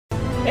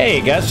Hey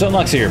guys, John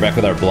Lux here, back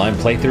with our blind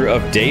playthrough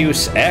of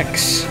Deus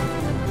Ex.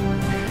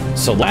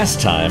 So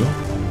last time...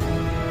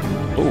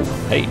 Oh,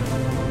 hey.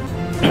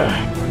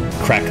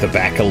 Crack the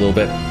back a little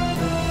bit.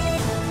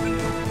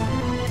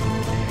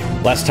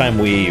 Last time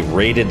we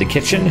raided the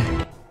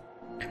kitchen,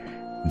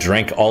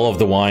 drank all of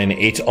the wine,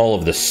 ate all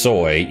of the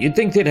soy. You'd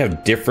think they'd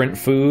have different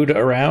food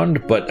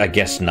around, but I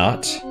guess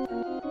not.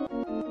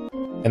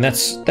 And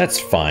that's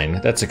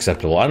fine. That's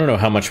acceptable. I don't know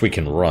how much we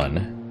can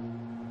run.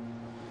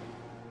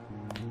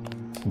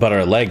 But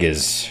our leg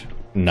is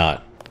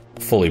not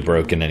fully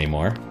broken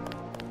anymore.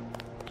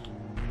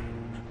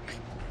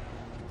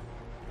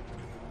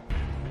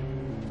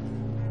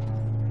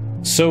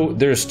 So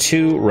there's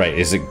two, right,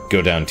 is it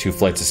go down 2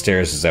 flights of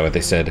stairs? Is that what they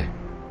said?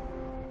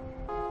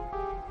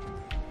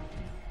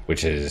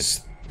 Which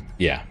is,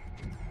 yeah.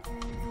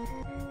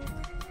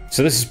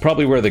 So this is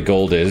probably where the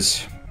gold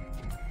is.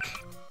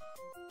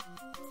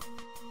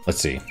 Let's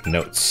see,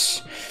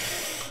 notes.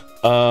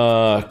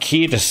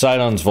 Key to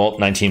Sidon's Vault,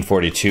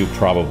 1942,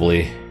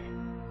 probably.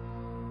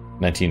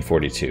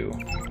 1942.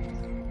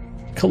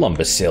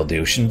 Columbus sailed the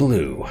ocean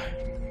blue.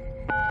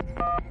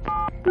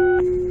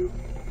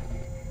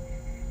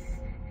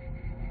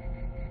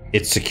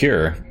 It's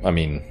secure. I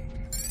mean,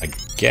 I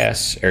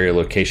guess. Area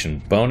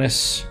location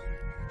bonus.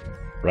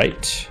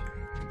 Right.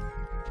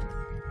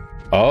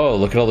 Oh,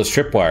 look at all those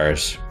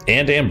tripwires.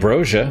 And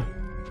ambrosia.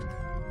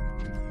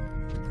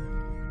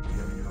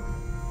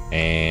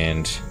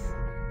 And...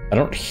 I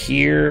don't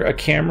hear a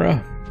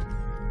camera.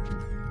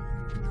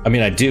 I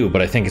mean, I do,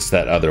 but I think it's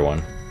that other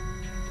one.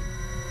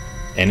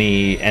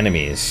 Any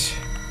enemies?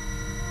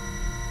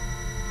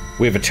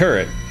 We have a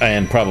turret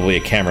and probably a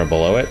camera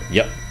below it.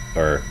 Yep.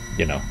 Or,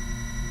 you know.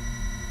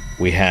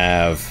 We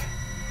have...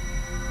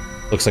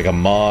 looks like a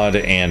mod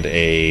and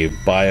a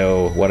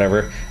bio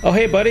whatever. Oh,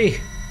 hey,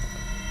 buddy!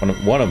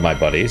 One of my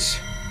buddies.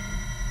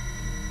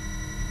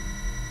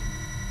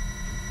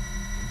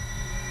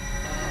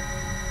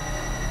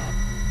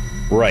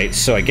 Right,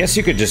 so I guess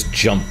you could just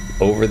jump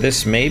over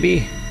this,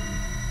 maybe?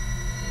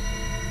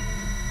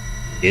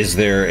 Is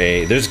there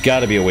a... there's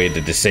gotta be a way to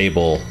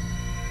disable...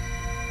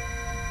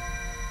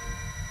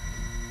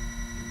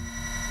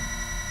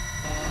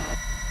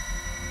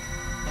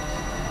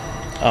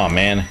 Oh,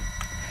 man.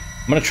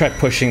 I'm gonna try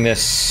pushing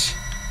this...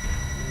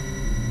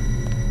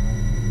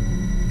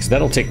 because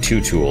that'll take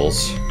 2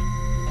 tools.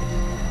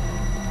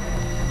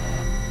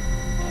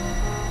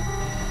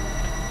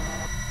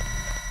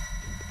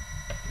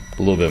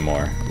 A little bit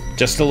more.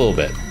 Just a little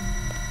bit.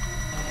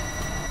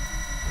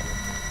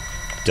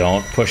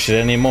 Don't push it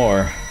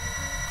anymore.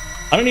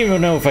 I don't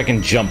even know if I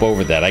can jump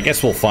over that. I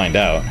guess we'll find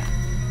out.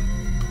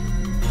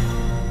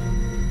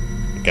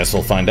 I guess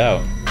we'll find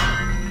out.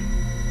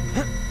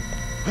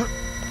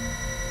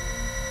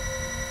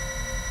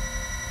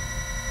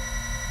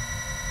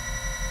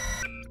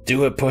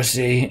 Do it,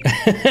 pussy.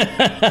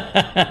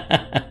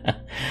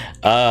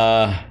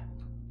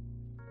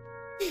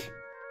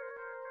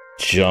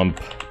 Jump.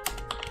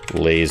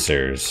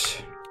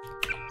 Lasers.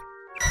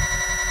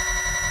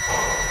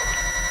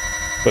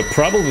 But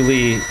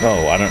probably...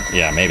 oh, I don't...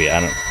 yeah, maybe,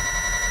 I don't... To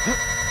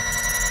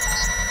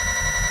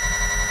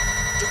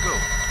go.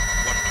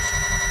 Wonderful.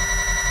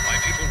 My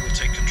people will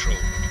take control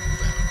when you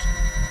move out.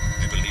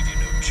 I believe you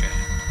know Chad.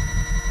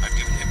 I've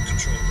given him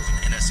control of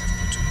an NSF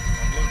platoon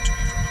on loan to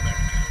me from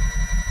America.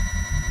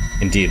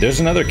 Indeed, there's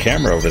another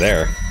camera over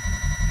there.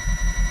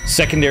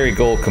 Secondary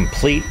goal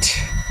complete.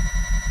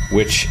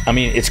 Which, I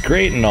mean, it's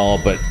great and all,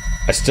 but...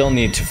 I still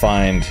need to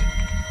find...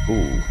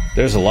 ooh,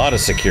 there's a lot of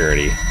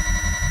security.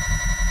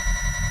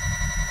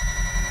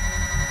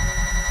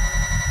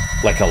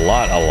 Like a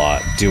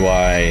lot. Do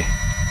I...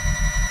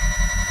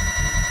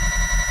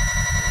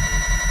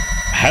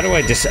 how do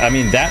I I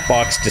mean, that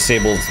box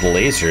disables the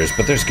lasers,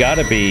 but there's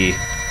gotta be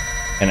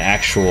an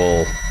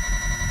actual...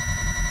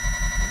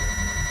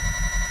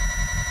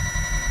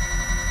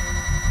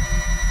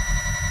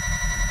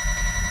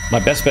 my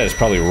best bet is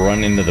probably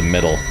run into the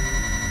middle.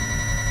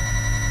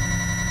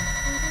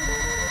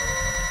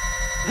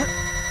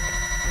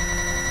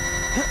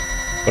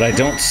 But I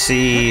don't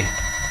see...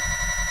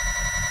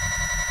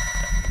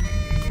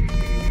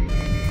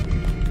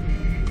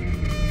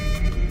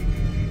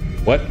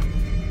 what?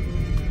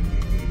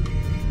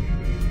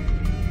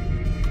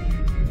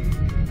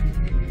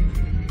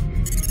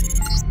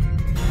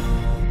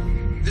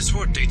 This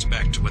fort dates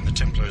back to when the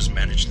Templars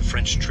managed the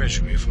French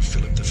treasury for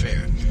Philip the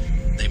Fair.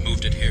 They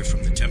moved it here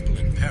from the temple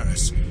in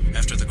Paris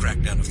after the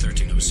crackdown of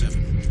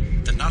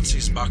 1307. The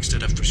Nazis boxed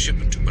it up for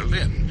shipment to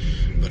Berlin,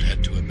 but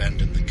had to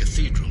abandon the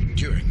cathedral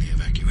during the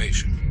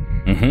evacuation.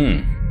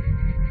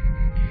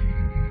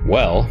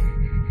 Well...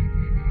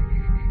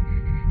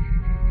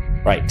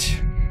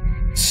 right.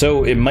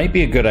 So it might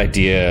be a good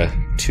idea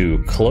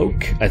to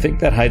cloak. I think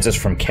that hides us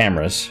from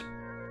cameras.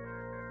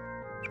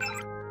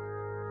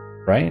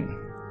 Right?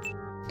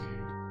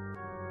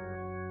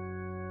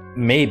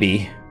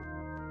 Maybe.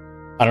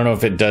 I don't know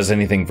if it does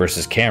anything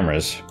versus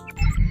cameras.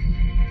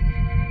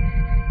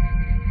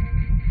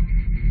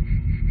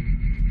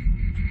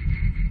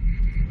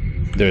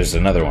 There's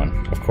another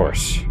one, of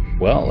course.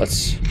 well,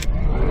 let's...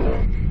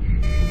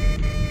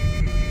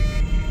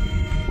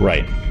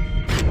 Right.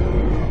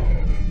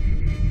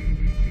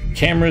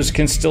 Cameras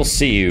can still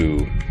see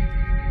you.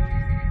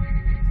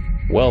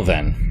 Well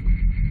then.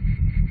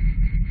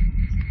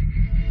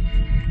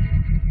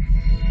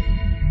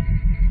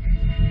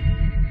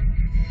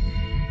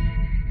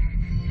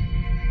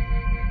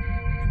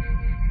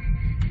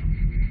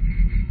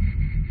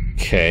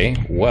 Okay,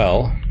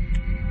 well...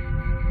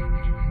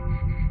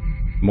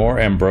 More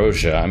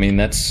ambrosia. I mean,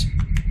 that's...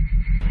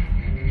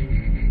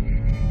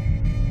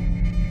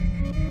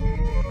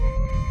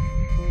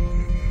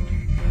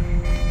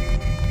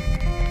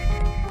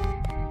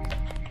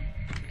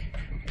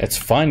 It's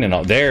fine and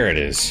all. There it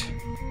is.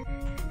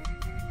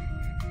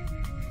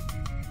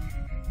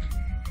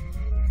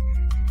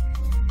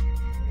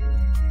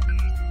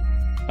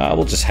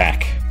 We'll just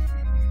hack.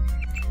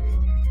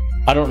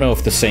 I don't know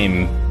if the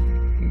same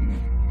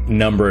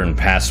number and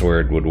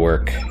password would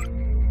work.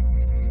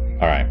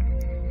 Alright.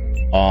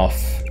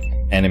 Off,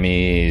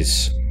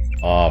 enemies,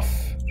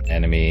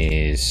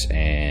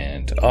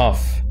 and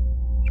off.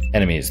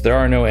 Enemies. There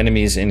are no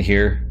enemies in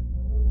here.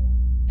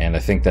 And I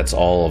think that's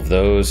all of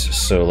those,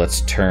 so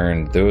let's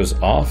turn those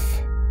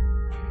off.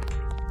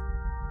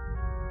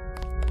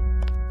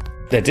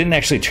 That didn't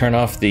actually turn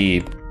off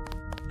the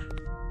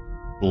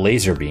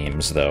laser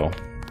beams, though.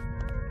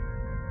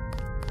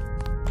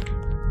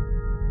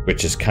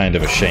 Which is kind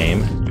of a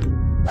shame.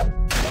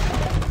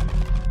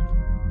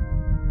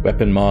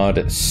 Weapon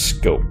mod,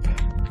 scope.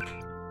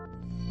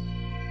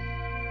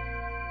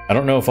 I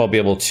don't know if I'll be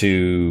able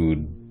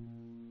to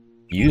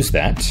use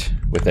that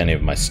with any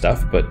of my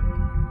stuff, but...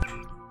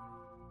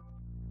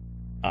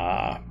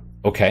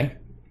 okay.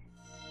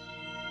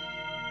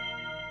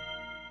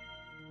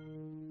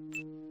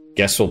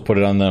 Guess we'll put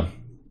it on the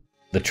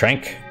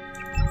trank.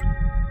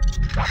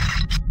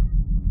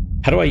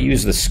 How do I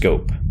use the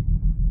scope?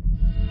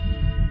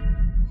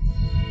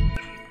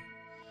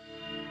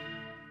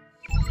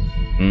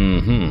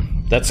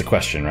 That's a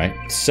question, right?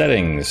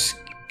 Settings,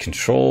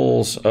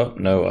 controls. Oh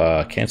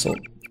no, cancel.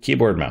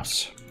 Keyboard,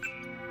 mouse.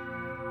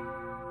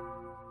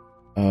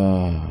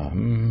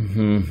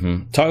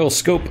 Toggle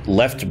scope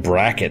left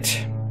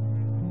bracket.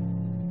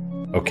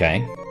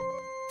 Okay.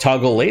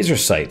 Toggle laser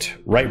sight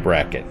right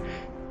bracket.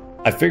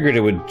 I figured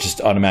it would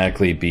just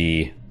automatically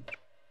be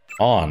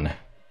on,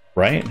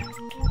 right?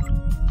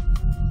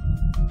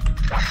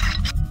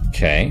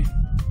 Okay.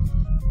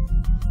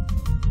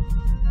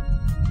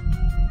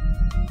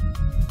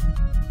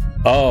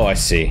 Oh, I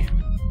see.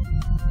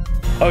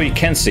 Oh, you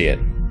can see it.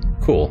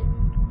 Cool.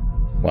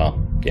 Well,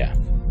 yeah.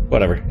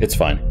 Whatever. It's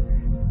fine.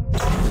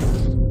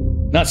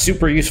 Not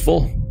super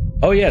useful.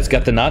 Oh yeah, it's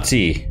got the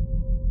Nazi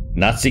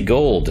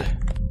gold.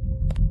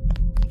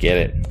 Get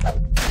it.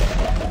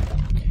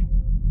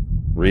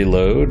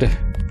 Reload.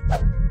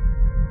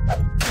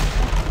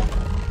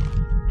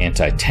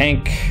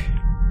 Anti-tank.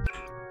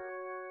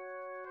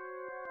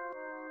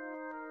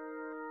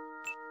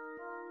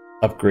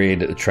 Upgrade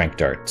the trank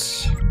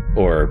darts.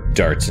 Or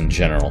darts in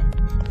general.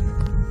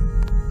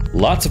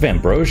 Lots of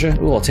ambrosia.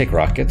 Ooh, I'll take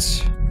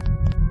rockets.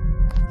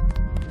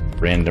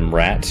 Random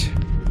rat.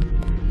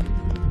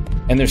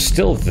 And there's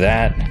still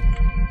that.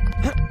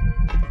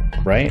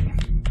 Right?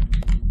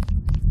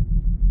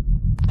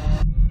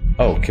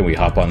 Oh, can we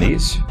hop on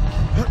these?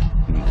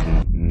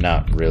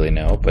 Not really,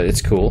 no, but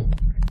it's cool.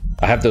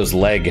 I have those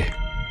leg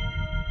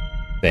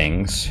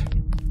things.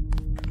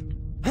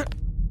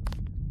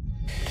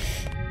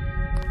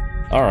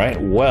 Alright,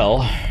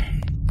 well...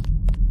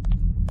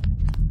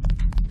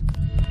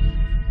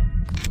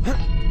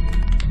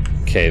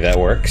 Okay, that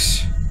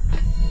works.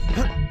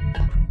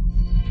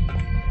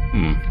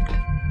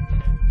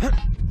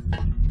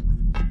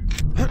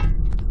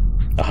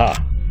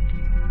 Aha.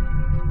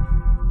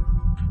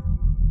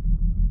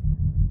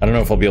 I don't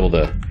know if I'll be able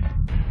to...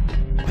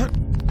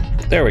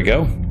 There we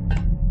go.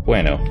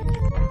 Bueno.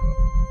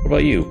 What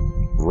about you?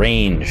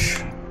 Range.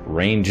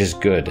 Range is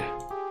good.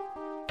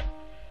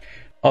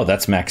 Oh,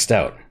 that's maxed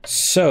out.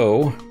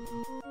 So...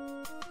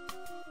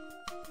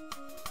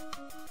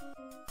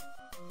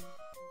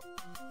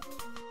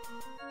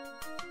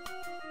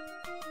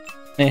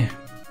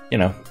 you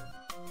know.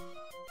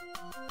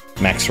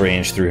 Max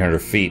range 300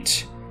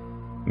 feet.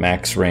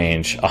 Max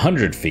range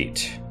 100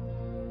 feet.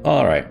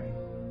 Alright.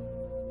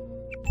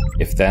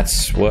 If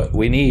that's what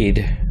we need.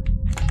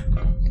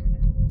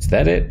 Is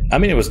that it? I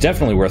mean, it was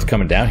definitely worth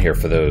coming down here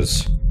for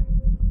those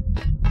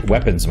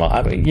weapons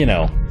I mean, you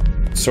know,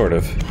 sort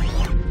of.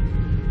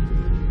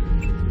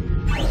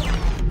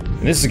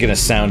 And this is gonna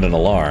sound an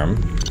alarm.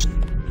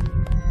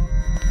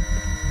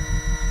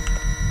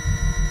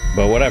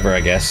 But whatever, I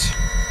guess.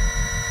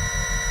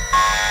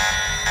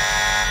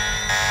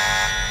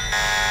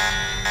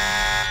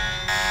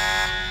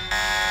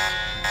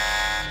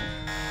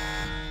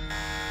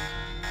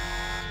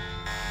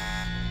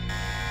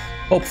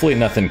 Hopefully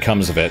nothing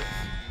comes of it.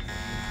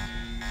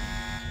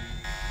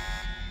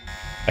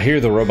 I hear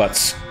the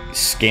robots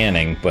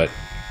scanning, but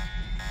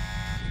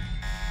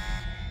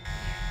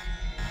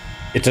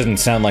it doesn't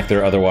sound like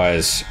they're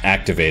otherwise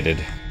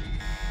activated.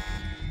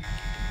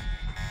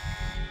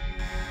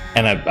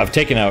 And I've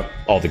taken out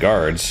all the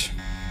guards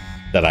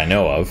that I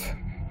know of.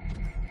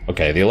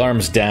 Okay, the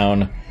alarm's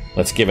down.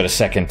 Let's give it a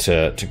second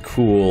to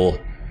cool,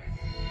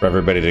 for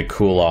everybody to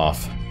cool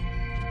off.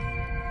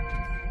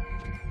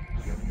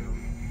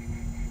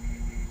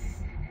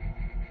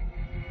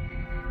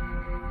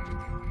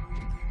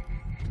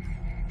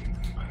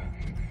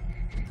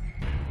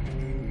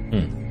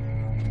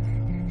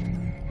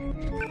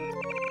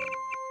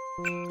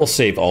 We'll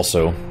save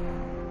also.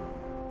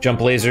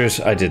 Jump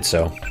lasers, I did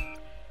so.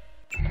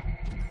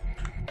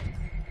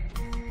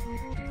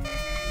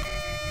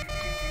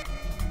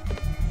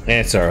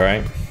 It's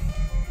alright.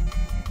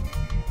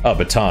 Oh,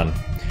 baton.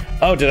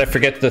 Oh, did I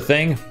forget the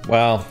thing?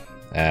 Well,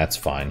 that's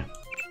fine.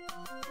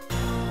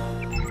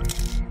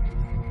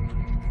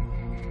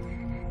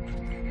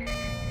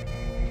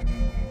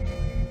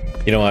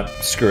 You know what?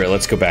 Screw it,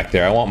 let's go back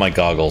there. I want my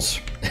goggles.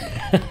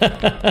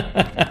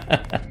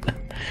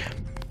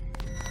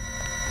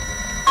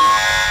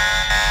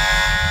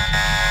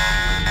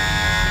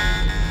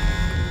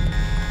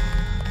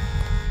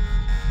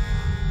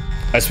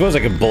 I suppose I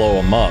could blow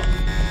them up.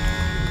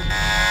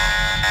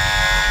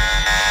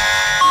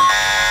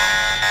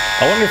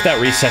 I wonder if that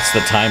resets the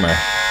timer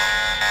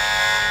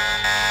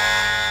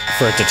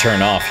for it to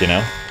turn off, you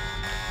know?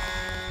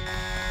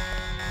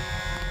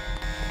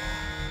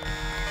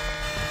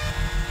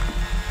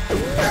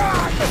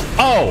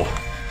 Oh!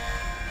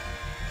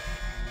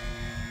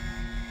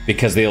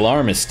 Because the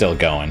alarm is still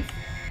going.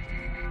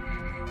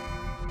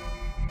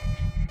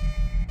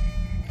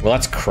 Well,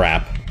 that's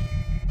crap.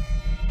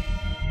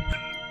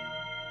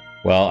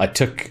 Well, I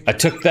took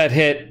that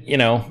hit, you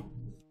know.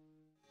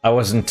 I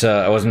wasn't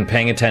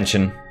paying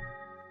attention.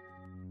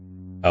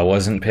 I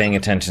wasn't paying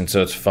attention,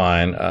 so it's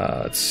fine.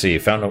 Let's see.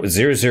 Found out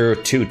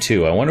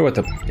 0022. I wonder what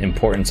the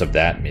importance of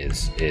that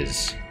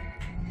is.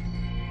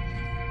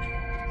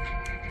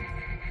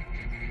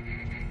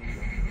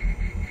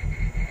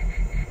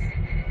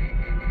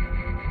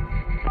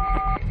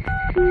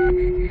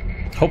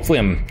 Hopefully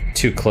I'm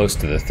too close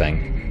to the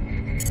thing.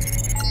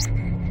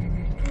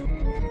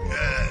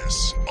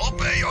 Yes,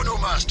 obey your new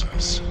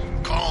masters.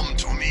 Come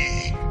to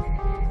me.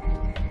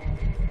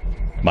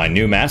 My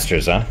new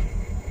masters, huh?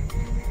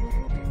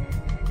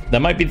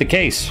 That might be the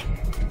case.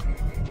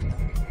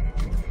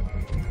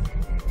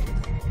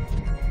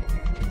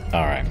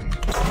 All right.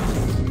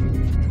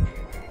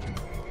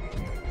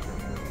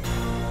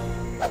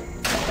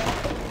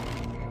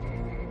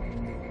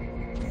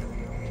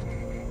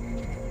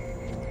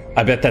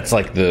 I bet that's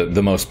like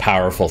the most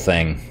powerful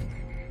thing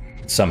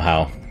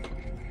somehow.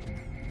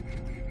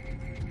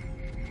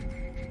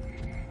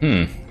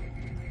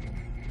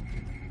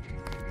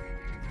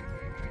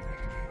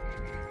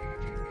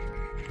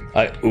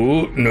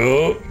 Ooh,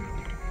 no.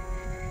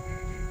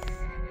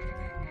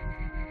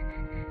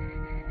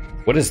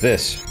 What is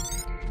this?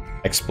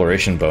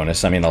 Exploration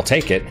bonus. I mean, I'll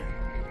take it.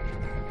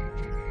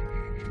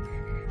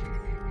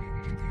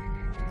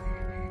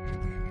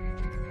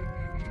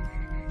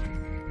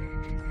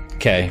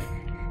 Okay.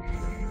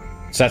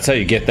 So that's how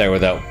you get there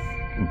without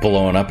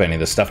blowing up any of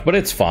the stuff, but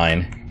it's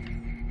fine.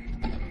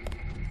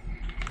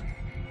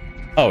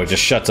 Oh, it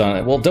just shuts on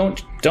it. Well,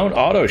 don't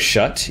auto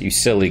shut, you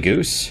silly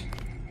goose.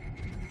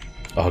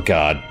 Oh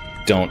god,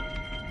 don't.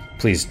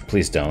 Please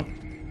don't.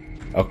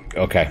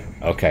 Okay.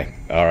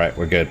 Alright,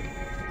 we're good.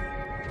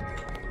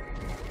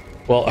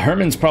 Well,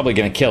 Hermann's probably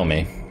gonna kill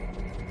me.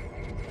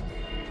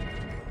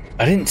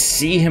 I didn't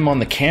see him on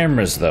the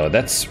cameras, though.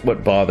 That's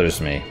what bothers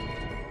me.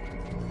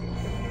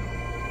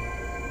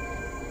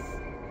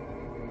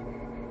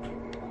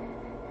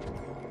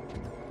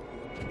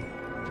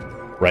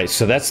 Right,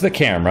 so that's the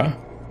camera.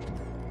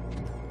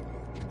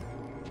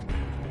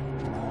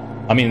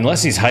 I mean,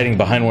 unless he's hiding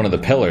behind one of the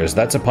pillars,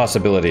 that's a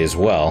possibility as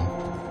well.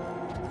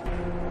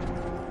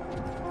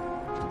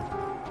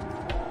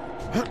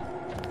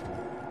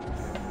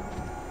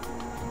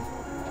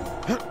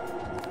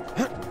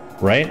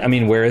 Right? I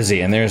mean, where is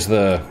he? And there's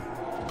the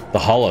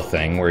hollow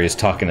thing where he's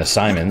talking to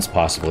Simons,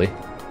 possibly.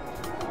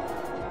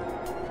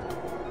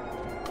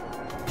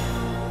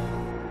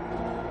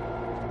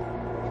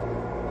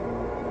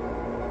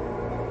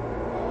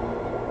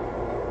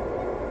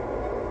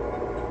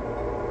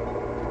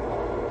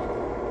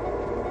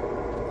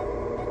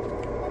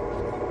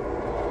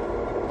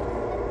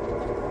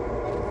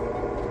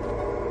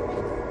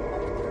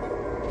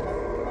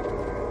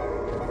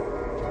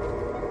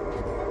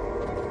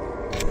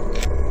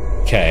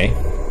 Okay.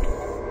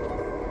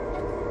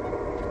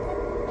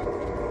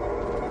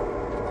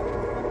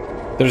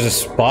 There's a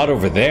spot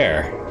over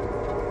there.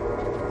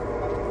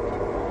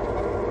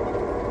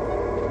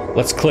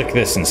 Let's click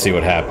this and see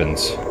what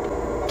happens.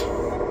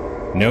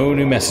 No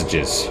new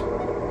messages.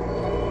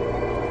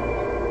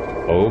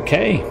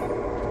 Okay.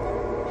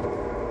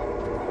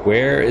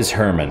 Where is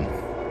Hermann?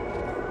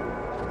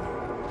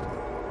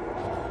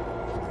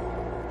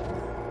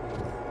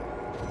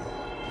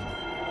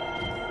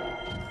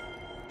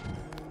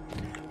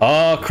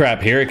 Oh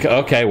crap, here it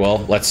okay,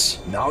 well,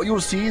 let's... Now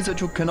you'll see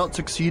that you cannot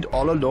succeed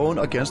all alone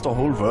against the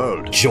whole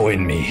world.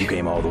 Join me. You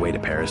came all the way to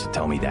Paris to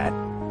tell me that?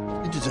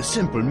 It is a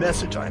simple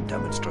message I am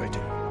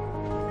demonstrating.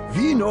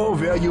 We know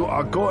where you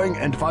are going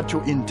and what you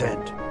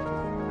intend.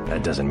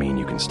 That doesn't mean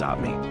you can stop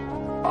me.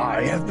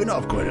 I have been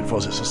upgraded for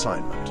this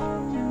assignment.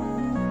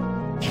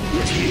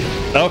 Get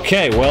here.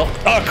 Okay, well,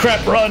 oh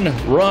crap, run,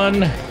 run.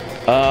 Do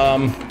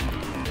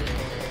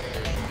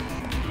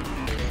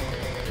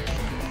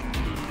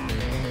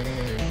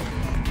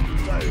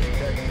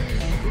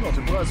not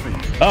impress me.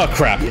 Oh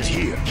crap. Get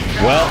here.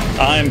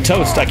 Well, I'm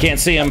toast. I can't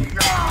see him.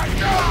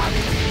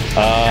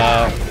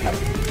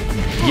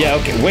 Yeah,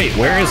 okay, wait,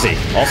 where is he?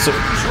 Also,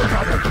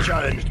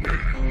 Challenged me.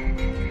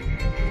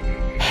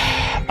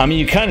 I mean,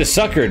 you kind of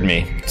suckered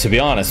me, to be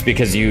honest,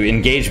 because you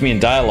engaged me in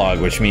dialogue,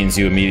 which means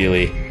you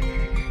immediately...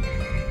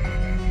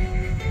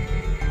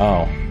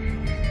 Oh.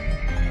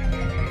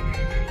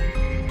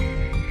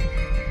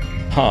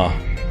 Huh.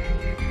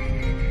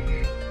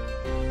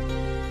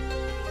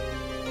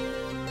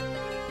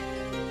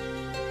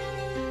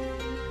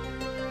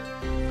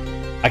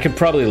 I could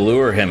probably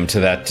lure him to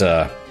that,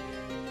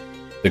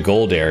 the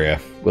gold area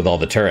with all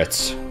the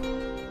turrets.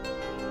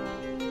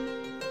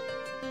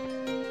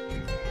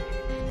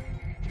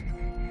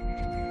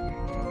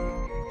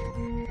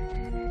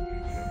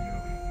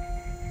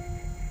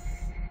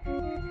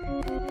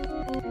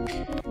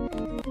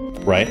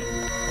 Right?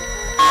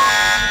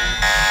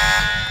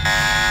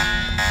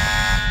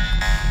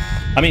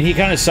 I mean, he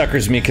kind of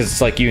suckers me because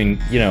it's like you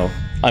know,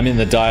 I'm in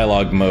the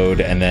dialogue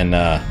mode and then,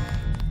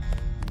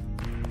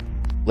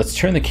 let's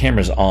turn the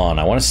cameras on.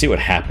 I want to see what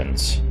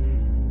happens.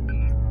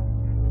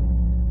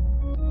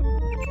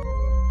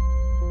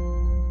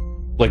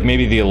 Like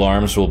maybe the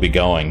alarms will be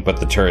going, but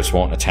the turrets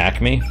won't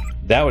attack me.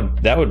 That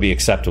would be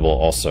acceptable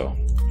also.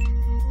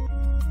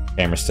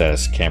 Camera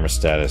status, camera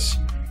status.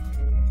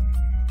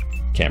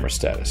 Camera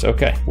status.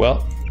 Okay,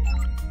 well.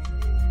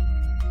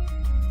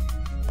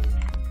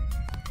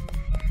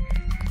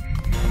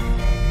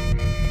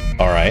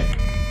 All right.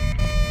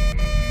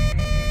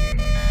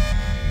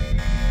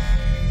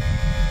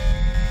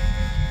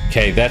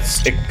 Okay,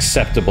 that's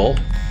acceptable.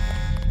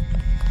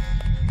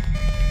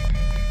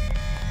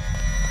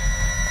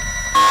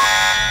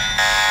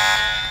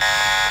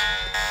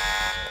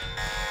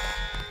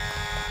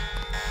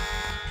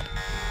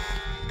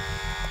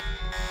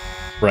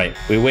 Right,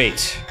 we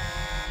wait.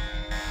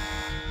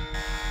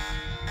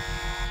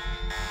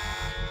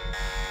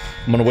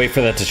 I'm gonna wait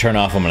for that to turn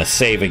off. I'm gonna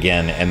save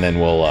again, and then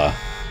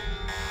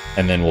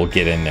we'll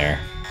get in there.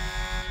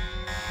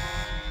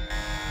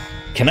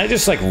 Can I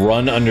just like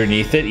run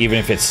underneath it, even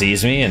if it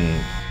sees me,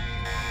 and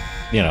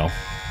you know?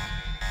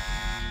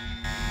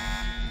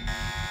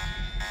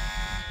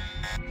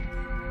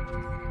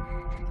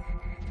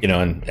 You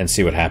know, and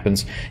see what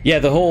happens. Yeah,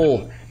 the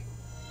whole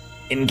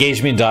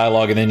engage me in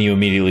dialogue and then you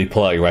immediately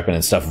pull out your weapon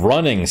and stuff.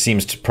 Running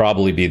seems to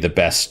probably be the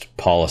best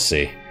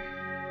policy.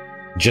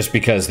 Just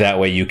because that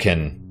way you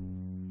can...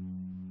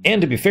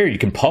 And to be fair, you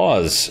can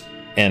pause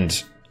and,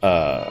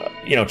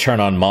 you know, turn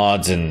on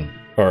mods and...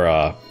 or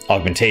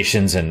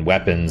augmentations and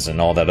weapons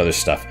and all that other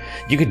stuff.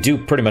 You could do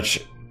pretty much,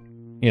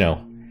 you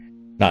know,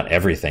 not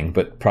everything,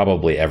 but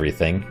probably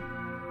everything.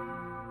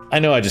 I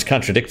know I just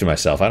contradicted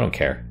myself. I don't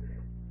care.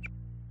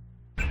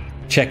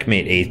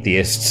 Checkmate,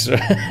 atheists.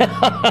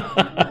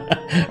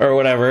 Or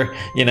whatever,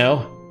 you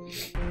know?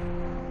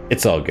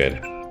 It's all good.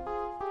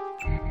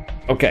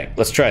 Okay,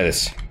 let's try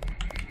this.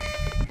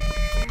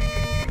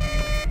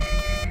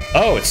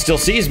 Oh, it still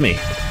sees me.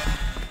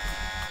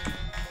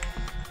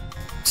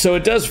 So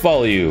it does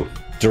follow you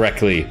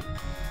directly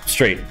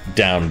straight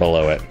down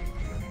below it.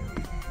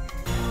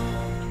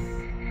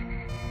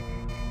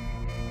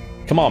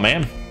 Come on,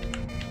 man.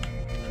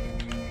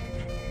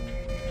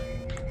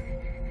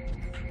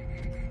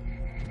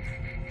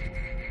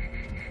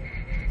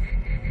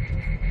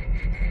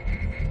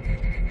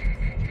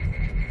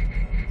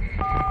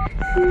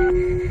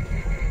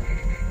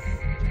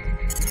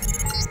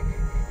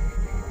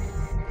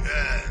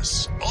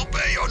 Yes,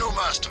 obey your new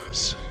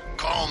masters.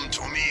 Come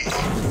to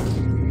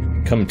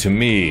me. Come to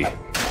me.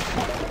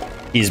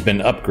 He's been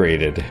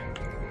upgraded.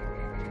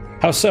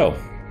 How so?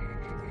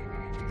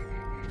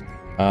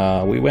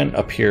 We went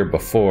up here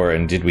before,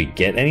 and did we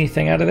get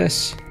anything out of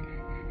this?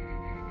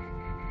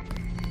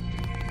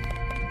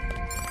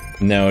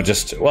 No,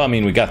 just... Well, I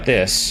mean, we got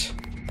this.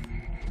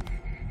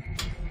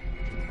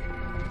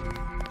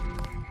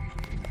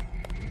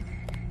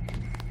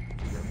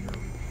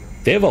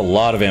 They have a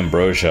lot of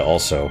ambrosia,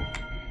 also.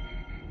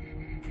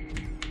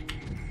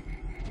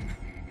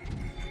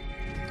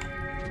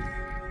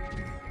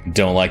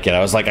 Don't like it. I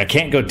was like, I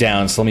can't go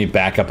down, so let me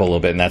back up a little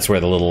bit, and that's where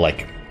the little,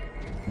 like,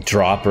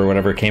 drop or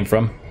whatever came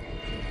from.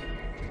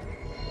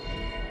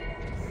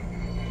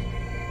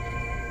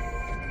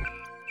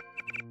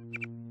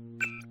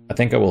 I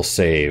think I will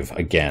save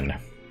again.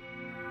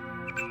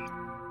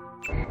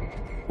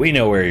 We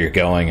know where you're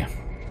going.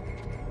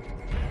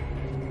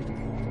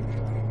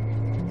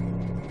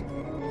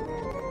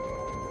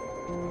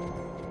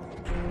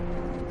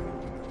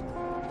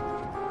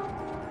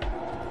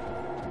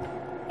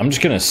 I'm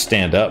just gonna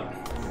stand up.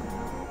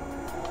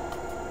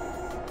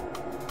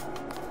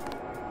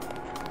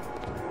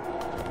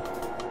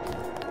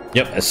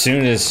 Yep, as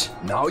soon as...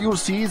 Now you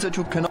see that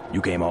you cannot... You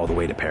came all the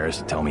way to Paris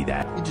to tell me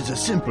that. It is a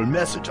simple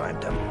message I'm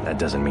telling. That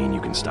doesn't mean you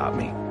can stop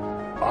me.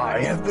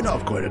 I have been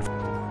upgraded.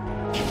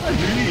 I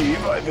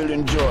believe I will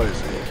enjoy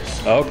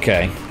this.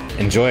 Okay,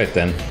 enjoy it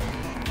then.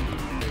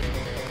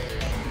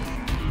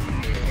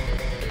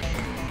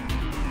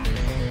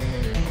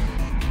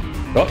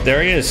 Oh,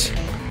 there he is.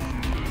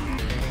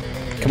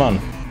 Come on.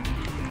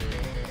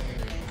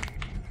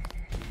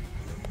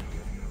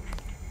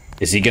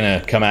 Is he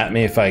gonna come at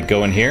me if I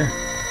go in here?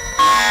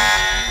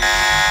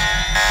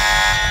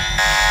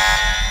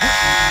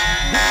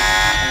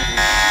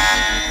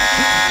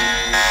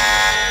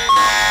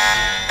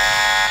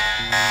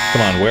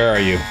 Come on, where are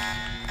you?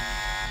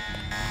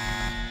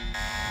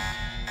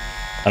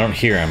 I don't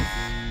hear him.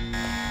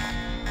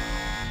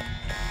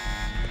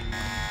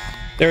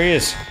 There he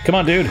is. Come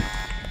on, dude.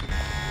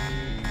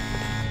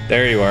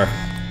 There you are.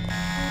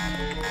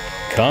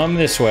 Come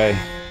this way.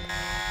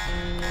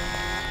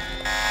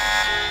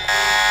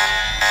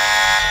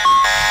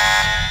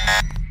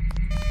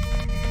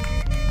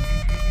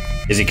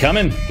 Is he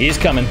coming? He's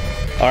coming.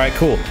 All right,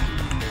 cool.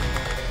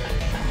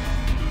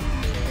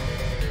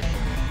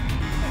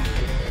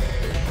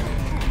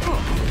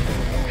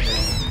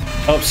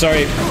 Oh,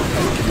 sorry.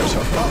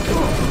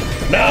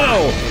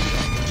 No!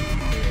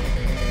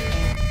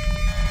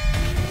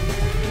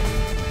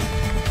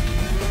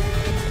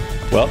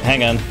 Well,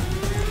 hang on.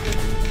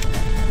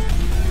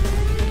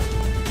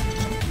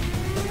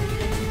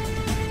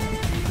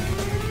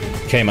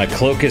 Okay, my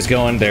cloak is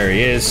going. There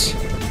he is.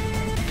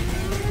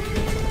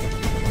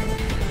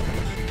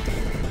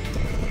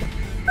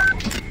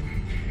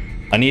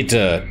 I need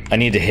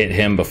to hit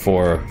him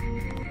before...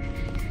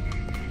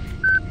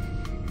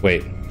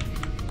 Wait.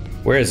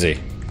 Where is he?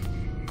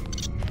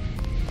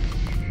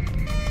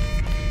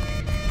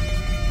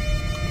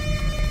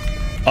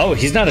 Oh,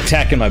 he's not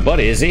attacking my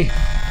buddy, is he?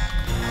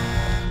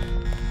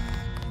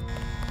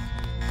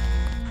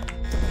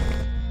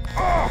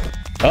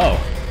 Oh,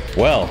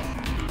 well.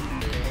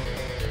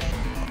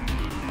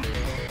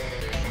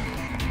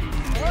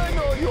 I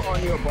know you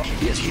on your butt.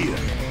 Yes, here.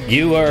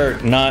 You are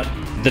not...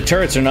 The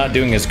turrets are not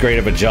doing as great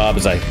of a job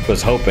as I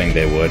was hoping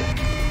they would,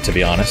 to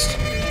be honest.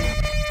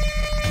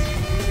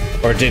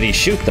 Or did he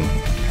shoot them?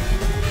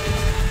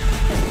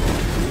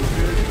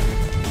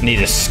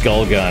 Need a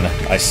skull gun.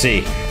 I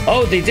see.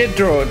 Oh, they did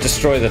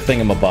destroy the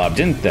thingamabob,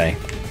 didn't they?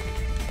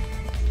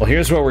 Well,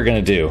 here's what we're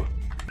gonna do.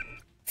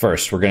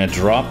 First, we're gonna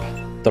drop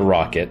the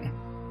rocket.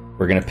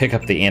 We're gonna pick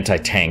up the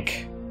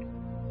anti-tank.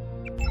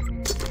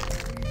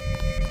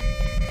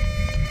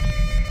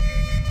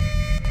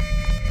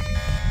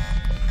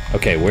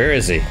 Okay, where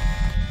is he?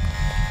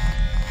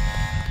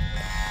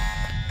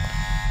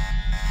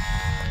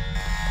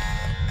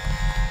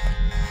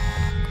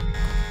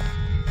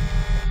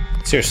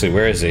 Seriously,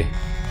 where is he?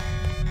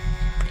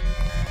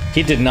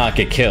 He did not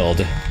get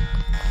killed.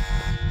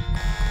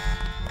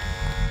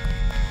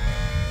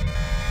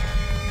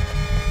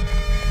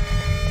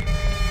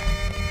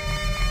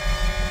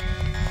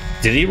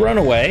 Did he run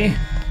away?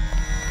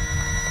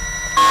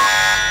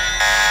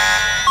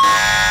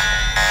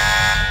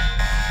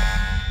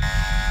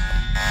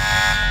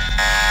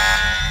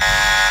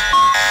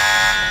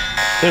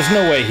 There's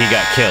no way he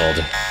got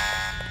killed.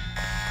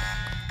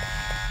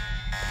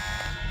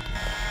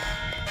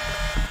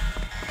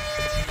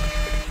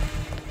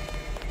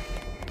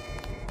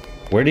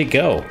 Where'd he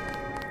go?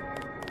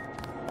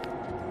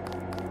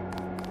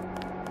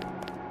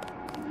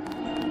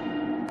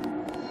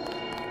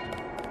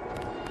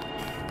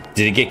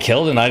 Did he get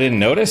killed and I didn't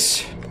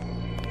notice?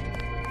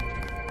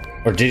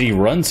 Or did he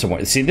run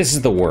somewhere? See, this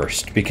is the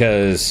worst,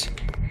 because...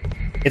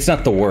 It's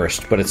not the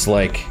worst, but it's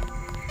like...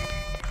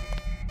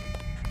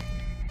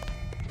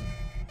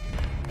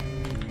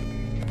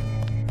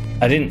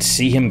 I didn't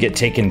see him get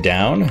taken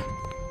down.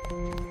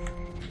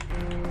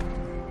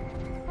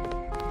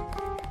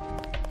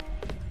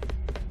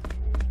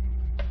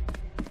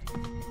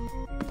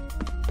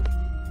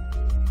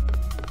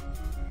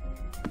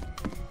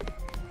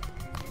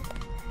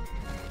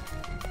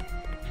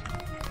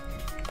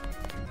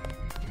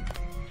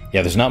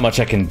 Yeah, there's not much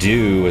I can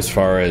do as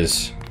far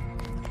as...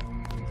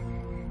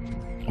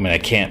 I mean, I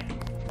can't...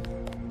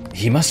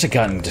 He must have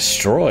gotten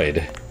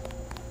destroyed.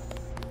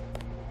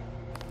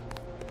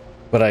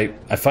 But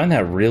I find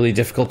that really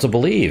difficult to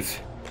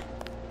believe.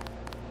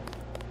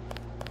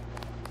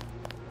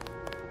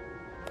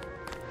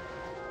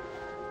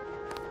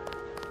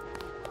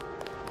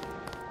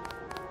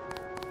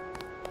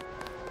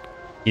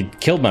 He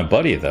killed my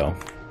buddy, though.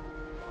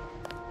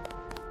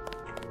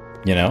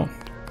 You know?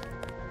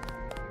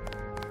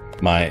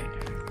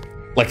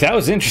 Like, that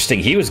was interesting.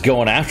 He was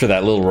going after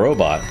that little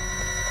robot.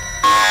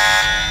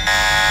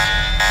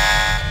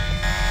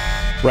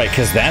 Right,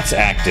 because that's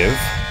active.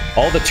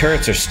 All the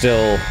turrets are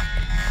still...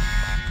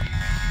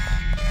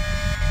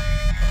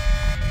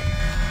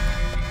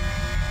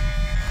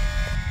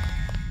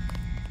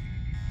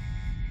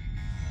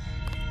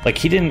 Like,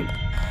 he didn't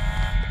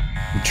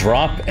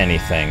drop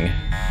anything.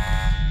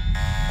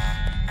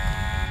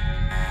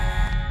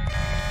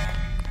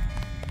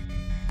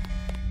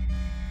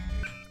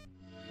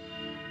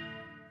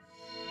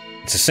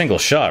 It's a single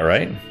shot,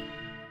 right?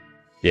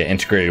 Yeah,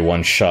 integrated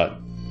one shot.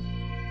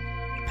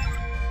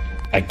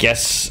 I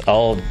guess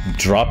I'll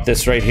drop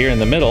this right here in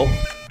the middle.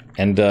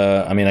 And,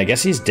 I mean, I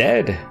guess he's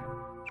dead.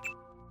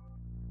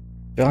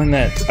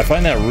 I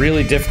find that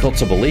really difficult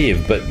to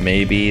believe, but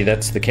maybe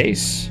that's the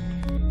case.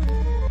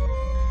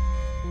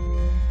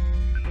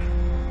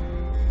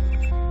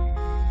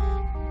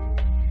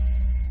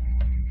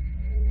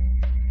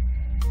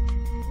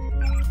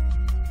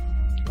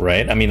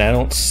 Right? I mean, I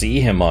don't see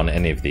him on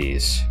any of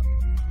these.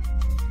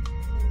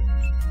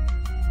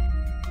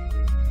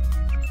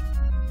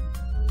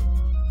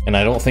 And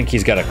I don't think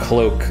he's got a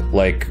cloak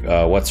like,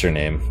 what's her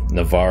name?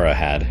 Navarra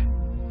had.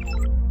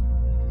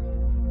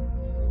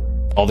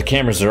 All the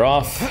cameras are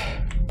off.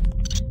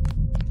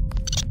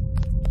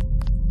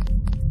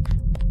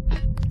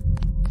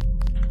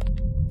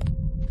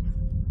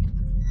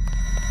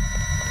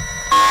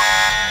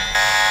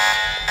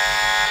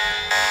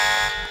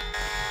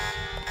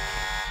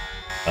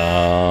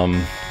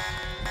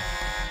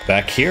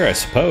 Back here, I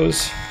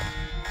suppose.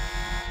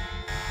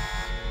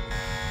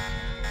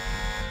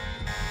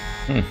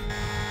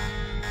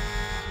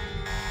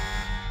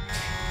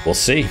 We'll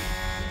see.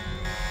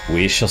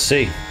 We shall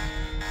see.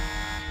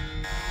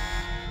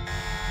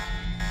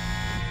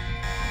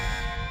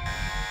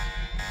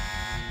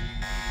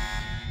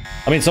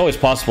 I mean, it's always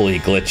possible he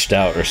glitched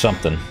out or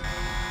something.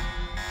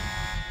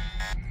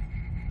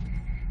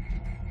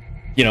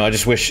 You know, I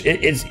just wish...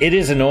 It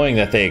is annoying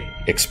that they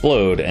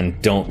explode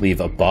and don't leave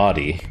a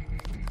body.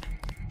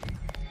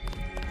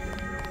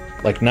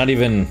 Like, not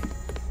even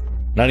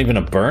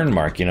a burn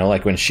mark, you know?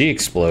 Like, when she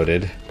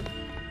exploded...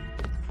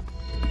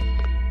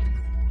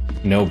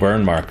 No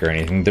burn mark or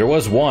anything. There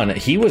was one.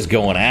 He was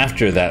going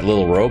after that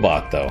little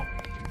robot, though.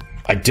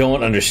 I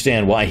don't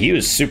understand why. He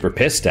was super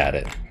pissed at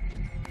it.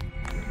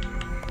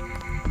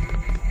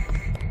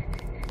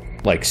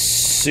 Like,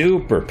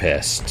 super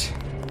pissed.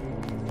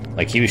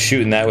 Like, he was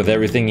shooting that with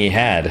everything he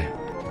had.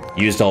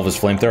 Used all of his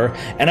flamethrower.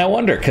 And I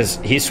wonder, because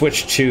he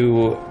switched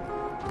to...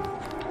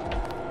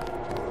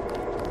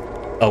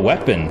 a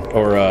weapon,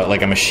 or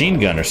like a machine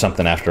gun or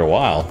something after a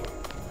while.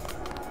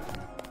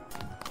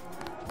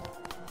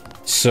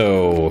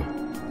 So...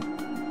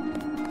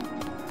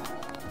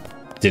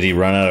 Did he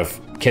run out of...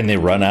 Can they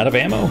run out of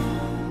ammo?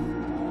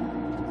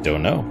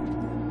 Don't know.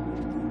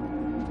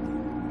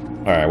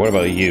 Alright, what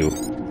about you?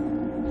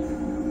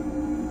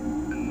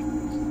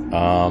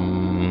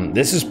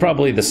 This is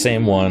probably the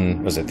same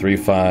one. Was it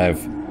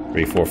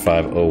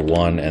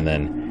 3534501 and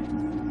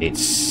then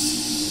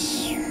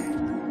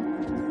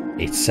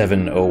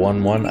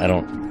 87011? I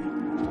don't...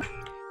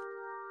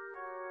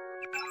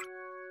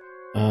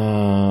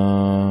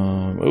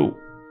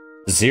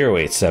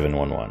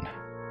 08711.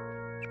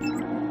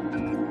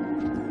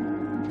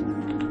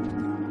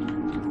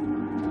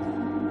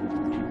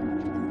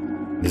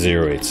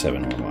 Zero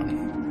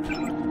 8711.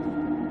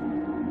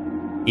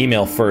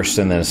 Email first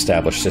and then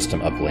establish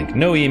system uplink.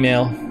 No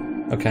email.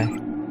 Okay.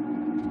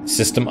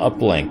 System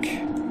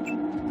uplink.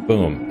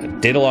 Boom.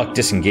 Data lock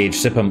disengaged.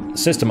 System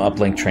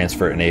uplink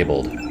transfer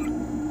enabled.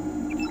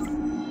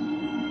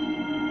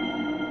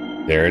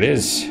 There it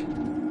is.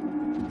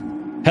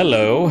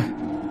 Hello.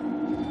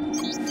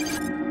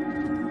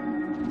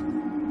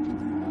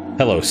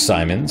 Hello,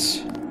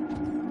 Simons.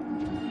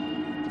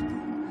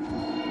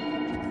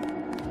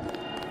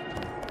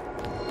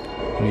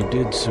 We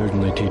did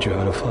certainly teach you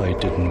how to fight,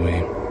 didn't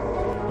we?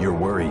 You're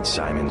worried,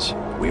 Simons.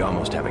 We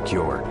almost have a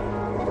cure.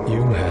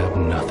 You have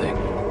nothing.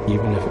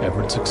 Even if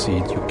Everett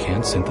succeeds, you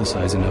can't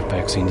synthesize enough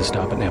vaccine to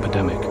stop an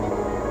epidemic.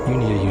 You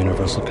need a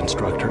universal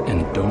constructor,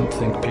 and don't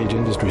think Page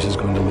Industries is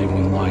going to leave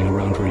one lying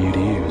around for you to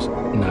use.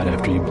 Not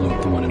after you blew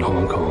up the one in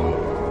Hong Kong.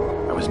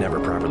 I was never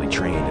properly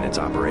trained in its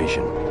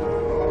operation.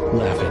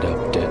 Laugh it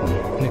up,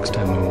 Denton. Next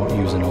time we won't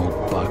use an old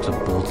box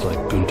of bolts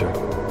like Gunther.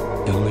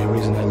 The only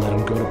reason I let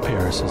him go to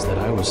Paris is that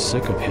I was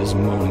sick of his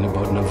moaning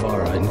about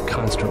Navarra and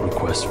constant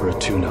requests for a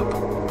tune-up.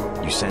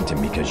 You sent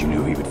him because you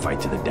knew he would fight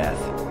to the death.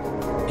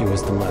 He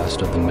was the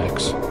last of the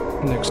mechs.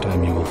 Next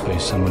time you will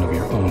face someone of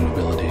your own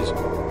abilities.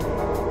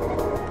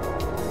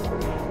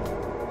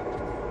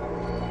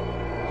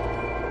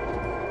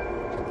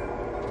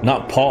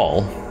 Not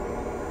Paul.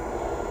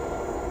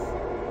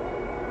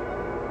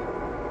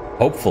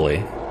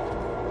 Hopefully.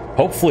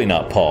 Hopefully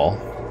not Paul.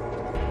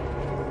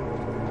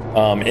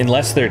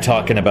 Unless they're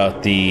talking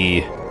about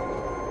the...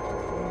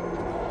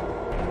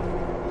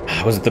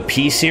 Was it the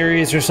P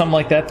series or something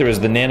like that? There was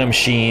the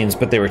nanomachines,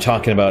 but they were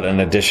talking about an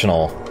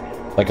additional...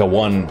 Like a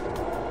one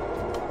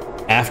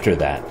after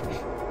that.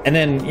 And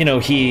then, you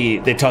know,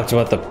 they talked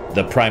about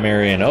the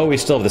primary and, oh, we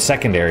still have the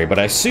secondary, but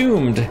I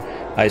assumed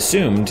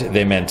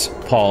they meant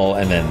Paul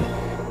and then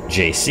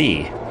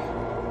JC.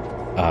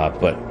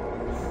 But...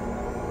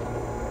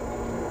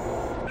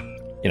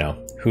 You know,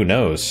 who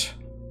knows?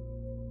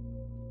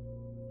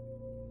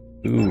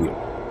 Ooh.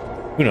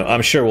 Who knows?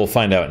 I'm sure we'll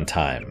find out in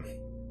time.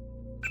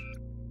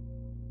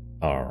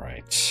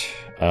 Alright.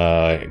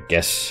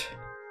 Guess.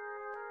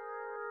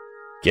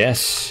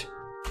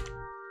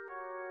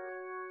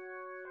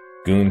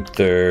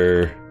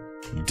 Gunther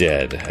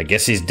Dead. I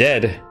guess he's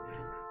dead.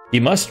 He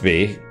must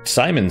be.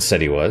 Simon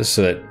said he was,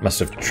 so that must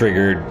have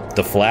triggered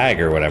the flag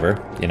or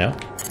whatever, you know?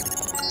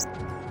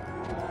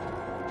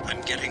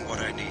 I'm getting what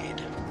I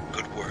need.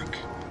 Good work.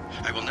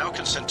 I will now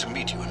consent to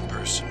meet you in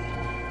person.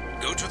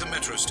 Go to the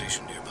metro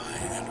station nearby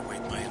and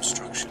await my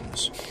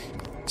instructions.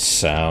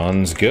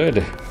 Sounds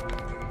good.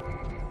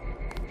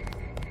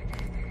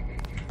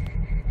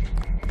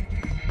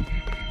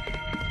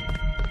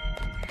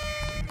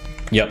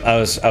 Yep, I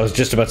was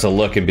just about to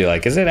look and be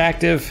like, is it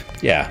active?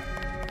 Yeah.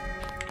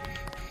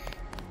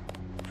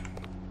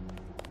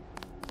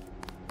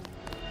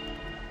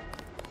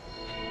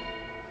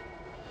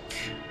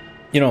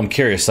 You know, I'm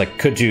curious, like,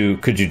 could you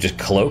just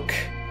cloak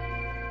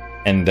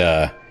and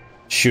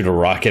shoot a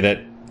rocket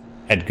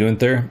at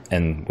Gunther,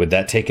 and would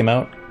that take him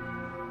out?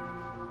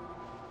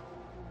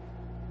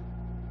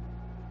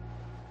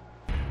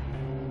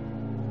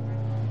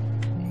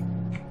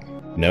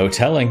 No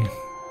telling.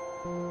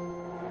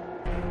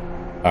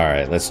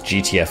 Alright, let's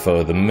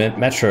GTFO. The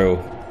metro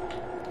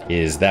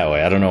is that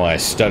way. I don't know why I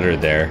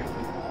stuttered there.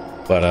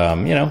 But,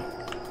 you know.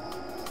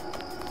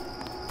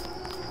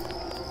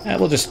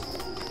 We'll just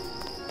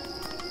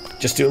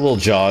do a little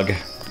jog.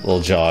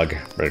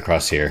 Right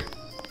across here.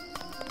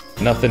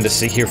 Nothing to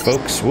see here,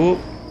 folks. Whoop.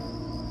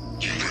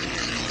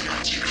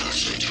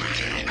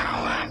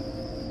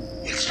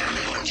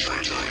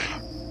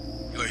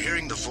 You're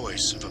hearing the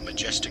voice of a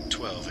Majestic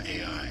 12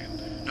 AI.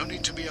 No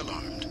need to be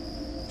alarmed.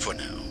 For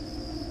now.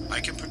 I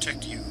can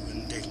protect you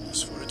and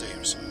Daedalus for a day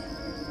or so.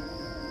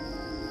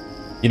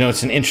 You know,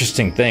 it's an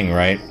interesting thing,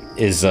 right?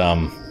 Is, I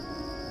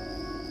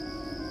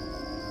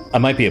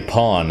might be a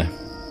pawn,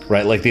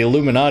 right? Like, the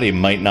Illuminati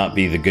might not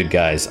be the good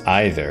guys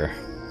either.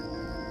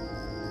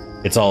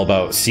 It's all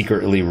about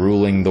secretly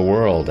ruling the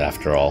world,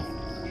 after all.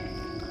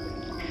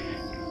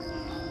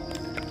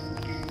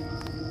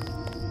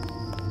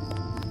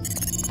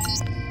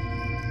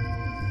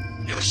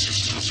 Your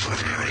systems were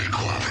very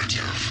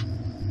cooperative.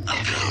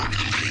 Upload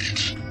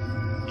complete.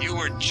 You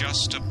were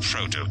just a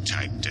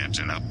prototype,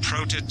 Denton. A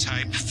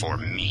prototype for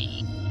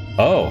me.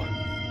 Oh.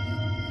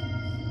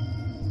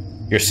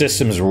 Your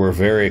systems were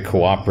very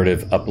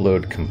cooperative.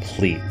 Upload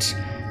complete.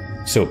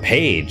 So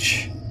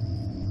Paige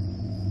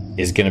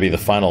is going to be the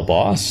final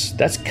boss?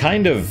 That's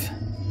kind of...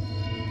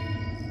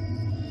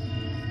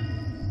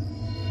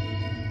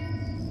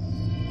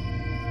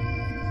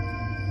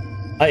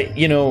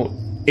 You know,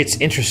 it's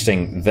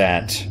interesting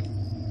that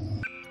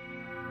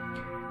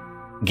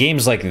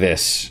games like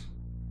this,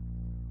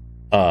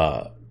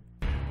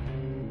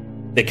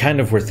 they kind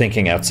of were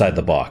thinking outside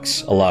the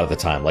box a lot of the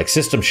time. Like,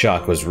 System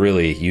Shock was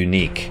really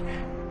unique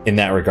in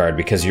that regard,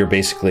 because you're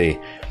basically...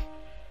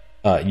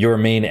 your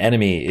main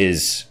enemy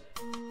is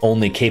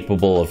only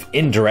capable of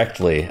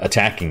indirectly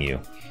attacking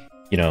you.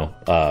 You know,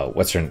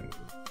 what's her...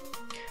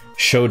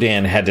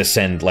 Shodan had to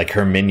send, like,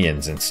 her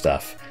minions and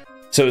stuff.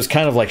 So it was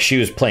kind of like she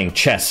was playing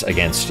chess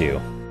against you.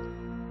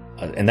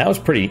 And that was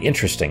pretty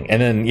interesting.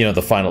 And then, you know,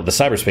 the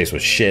cyberspace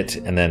was shit,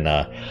 and then,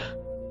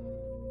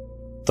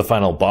 the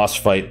final boss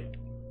fight,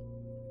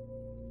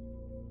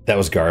 that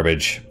was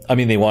garbage. I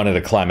mean, they wanted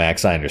a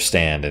climax, I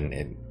understand,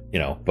 and you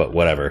know, but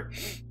whatever.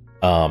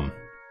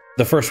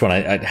 The first one,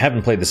 I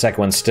haven't played the second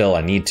one still,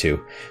 I need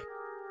to.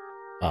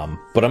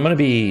 But I'm gonna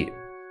be...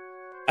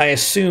 I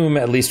assume,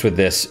 at least with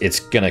this, it's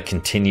gonna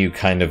continue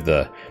kind of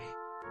the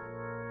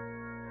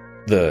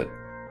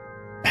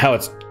how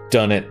it's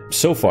done it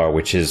so far,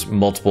 which is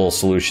multiple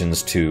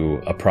solutions to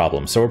a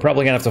problem. So we're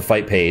probably gonna have to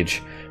fight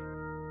Paige.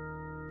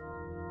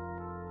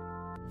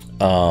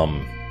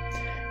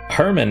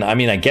 Hermann, I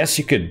mean, I guess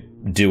you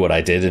could do what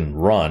I did and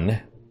run,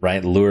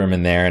 right? Lure him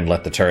in there and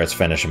let the turrets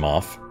finish him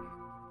off.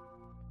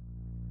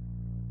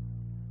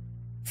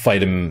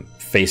 Fight him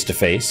face to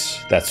face.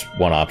 That's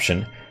one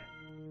option.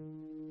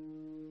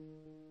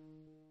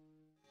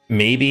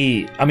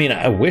 Maybe, I mean,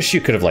 I wish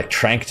you could have, like,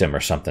 tranked him or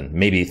something.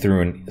 Maybe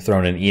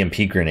thrown an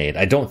EMP grenade.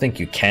 I don't think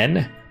you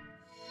can.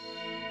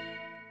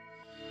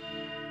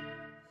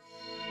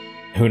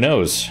 Who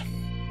knows?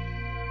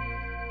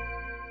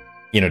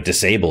 You know,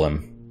 disable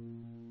him.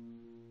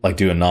 Like,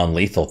 do a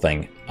non-lethal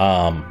thing.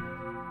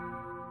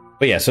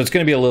 But yeah, so it's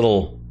going to be a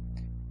little...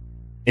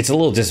 It's a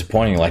little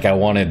disappointing. Like, I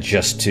wanted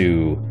just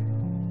to...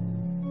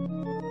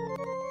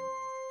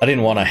 I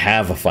didn't want to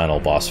have a final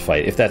boss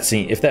fight, if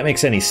that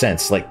makes any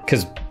sense. Like,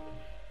 because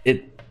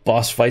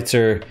boss fights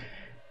are...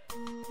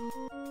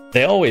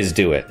 They always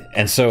do it.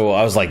 And so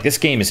I was like, this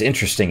game is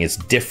interesting, it's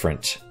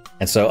different.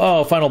 And so,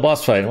 oh, final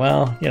boss fight,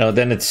 well, you know,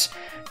 then it's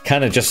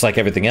kind of just like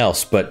everything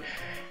else. But,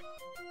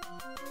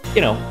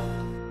 you know,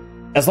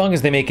 as long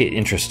as they make it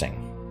interesting,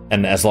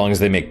 and as long as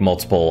they make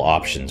multiple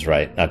options,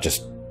 right? Not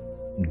just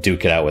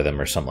duke it out with them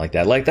or something like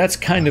that. Like, that's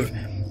kind of,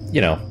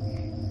 you know...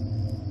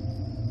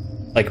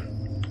 Like,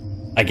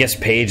 I guess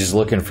Paige is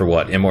looking for,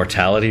 what,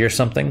 immortality or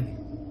something?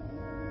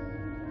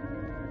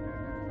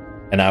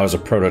 And I was a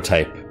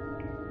prototype.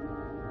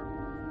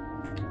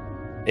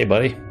 Hey,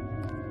 buddy.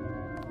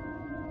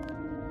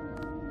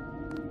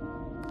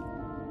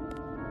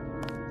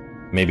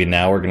 Maybe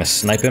now we're gonna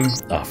snipe him?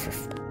 Oh,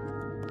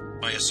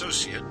 My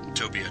associate,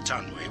 Toby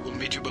Atanwe, will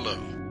meet you below.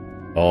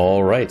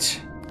 All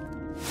right.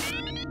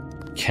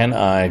 Can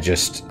I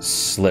just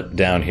slip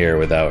down here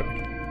without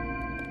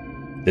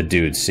the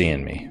dude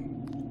seeing me?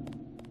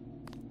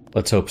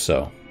 Let's hope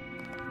so.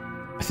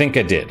 I think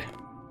I did.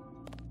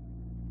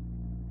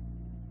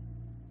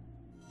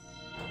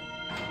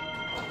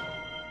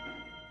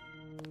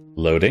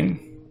 Loading.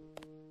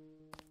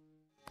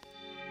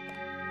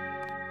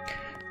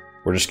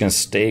 We're just gonna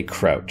stay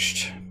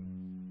crouched.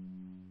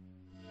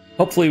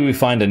 Hopefully we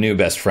find a new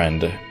best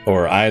friend,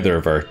 or either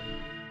of our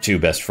two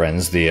best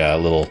friends, the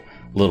little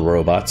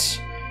robots.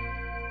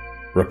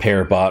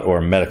 Repair bot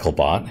or medical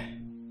bot.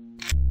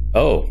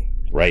 Oh,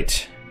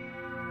 right.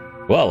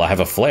 Well, I have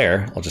a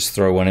flare. I'll just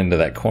throw one into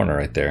that corner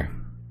right there.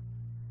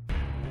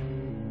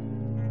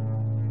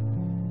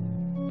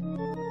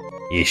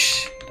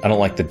 Yeesh. I don't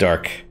like the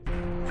dark.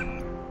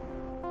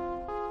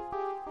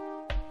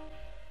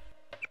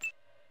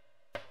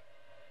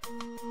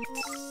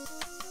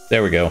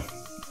 There we go.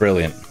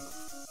 Brilliant.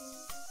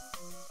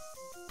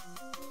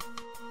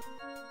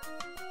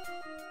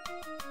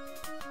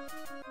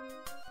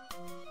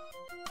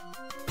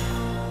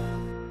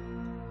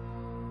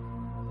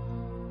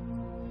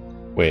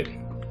 Wait,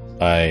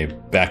 I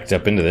backed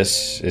up into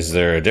this. Is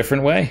there a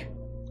different way?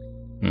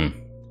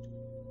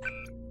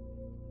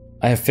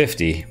 I have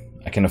 50.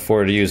 I can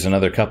afford to use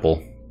another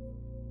couple.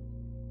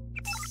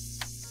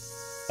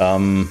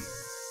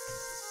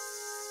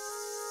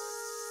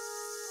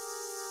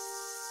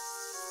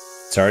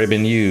 It's already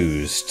been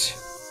used.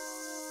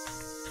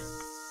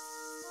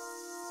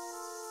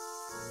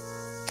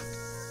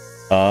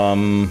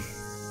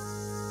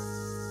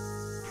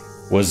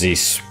 Was he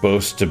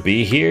supposed to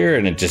be here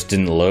and it just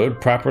didn't load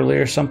properly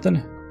or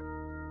something?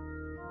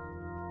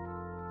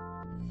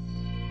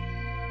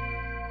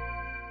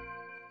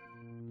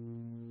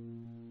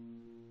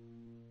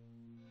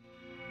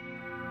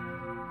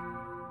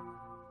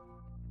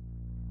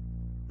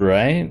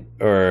 Right?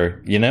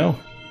 Or, you know?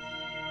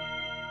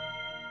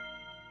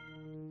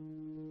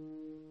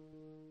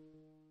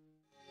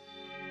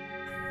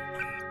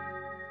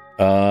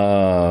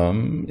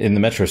 In the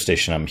metro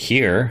station, I'm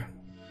here.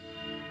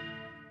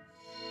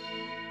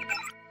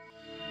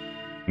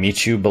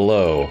 Meet you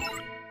below.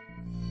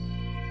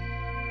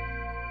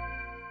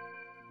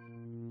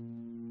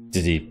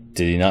 Did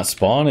he not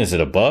spawn? Is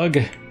it a bug?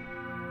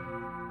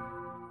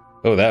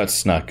 Oh,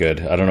 that's not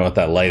good. I don't know what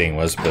that lighting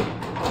was, but...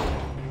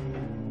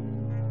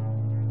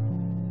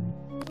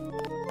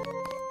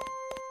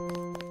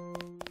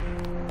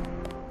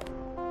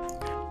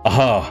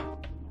 Aha!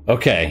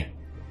 Okay.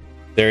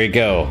 There you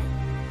go.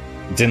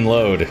 Didn't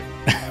load.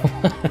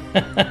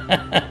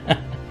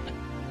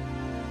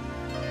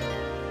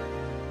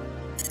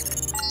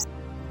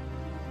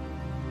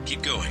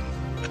 Keep going.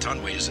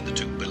 Atanwe is in the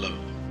tube below.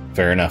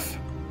 Fair enough.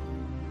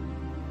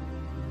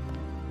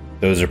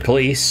 Those are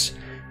police,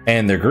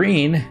 and they're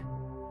green.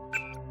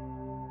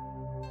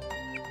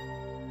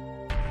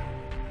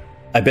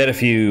 I bet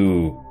if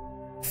you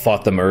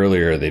fought them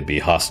earlier, they'd be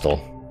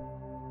hostile.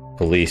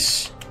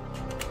 Police.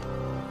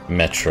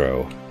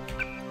 Metro.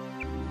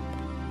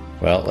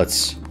 Well,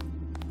 let's...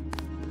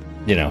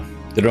 You know,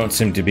 there don't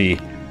seem to be...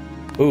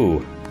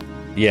 Ooh.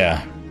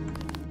 Yeah.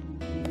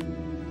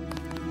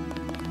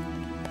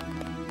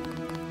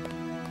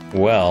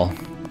 Well,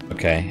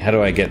 okay. How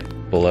do I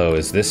get below?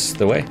 Is this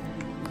the way?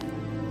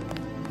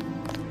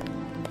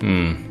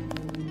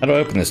 How do I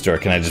open this door?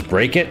 Can I just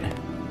break it?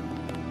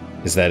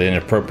 Is that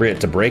inappropriate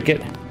to break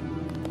it?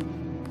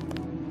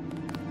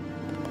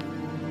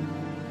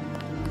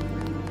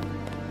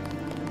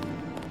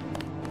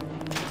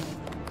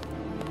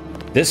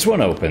 This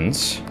one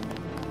opens.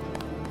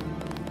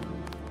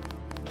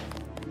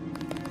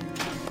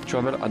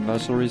 Travel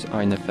advisories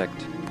are in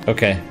effect.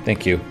 Okay,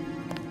 thank you.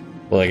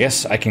 Well, I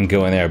guess I can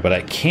go in there, but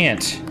I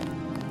can't.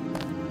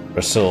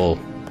 Russell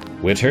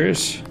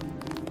Withers?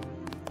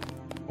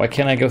 Why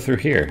can't I go through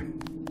here?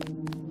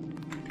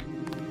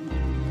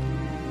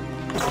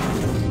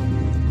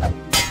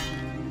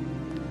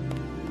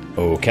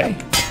 Okay.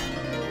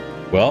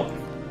 Well.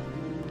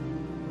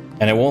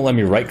 And it won't let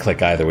me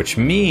right-click either, which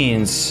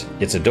means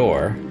it's a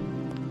door.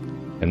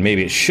 And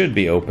maybe it should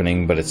be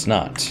opening, but it's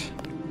not.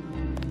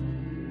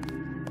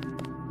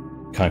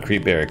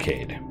 Concrete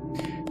barricade.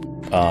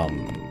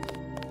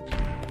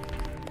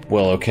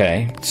 Well,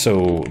 okay.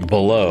 So,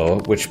 below,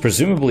 which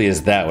presumably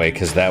is that way,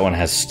 because that one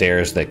has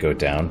stairs that go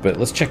down. But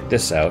let's check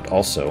this out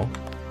also.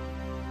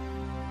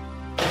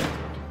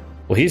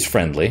 Well, he's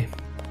friendly.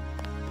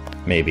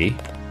 Maybe.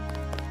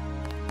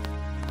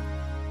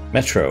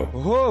 Metro.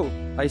 Oh,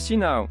 I see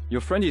now.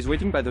 Your friend is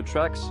waiting by the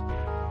tracks.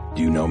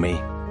 Do you know me?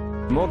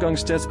 More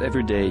gangsters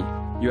every day.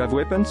 You have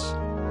weapons?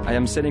 I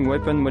am selling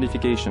weapon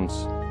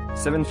modifications.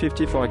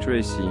 750 for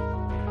accuracy,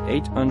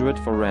 800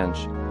 for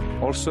range.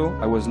 Also,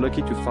 I was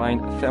lucky to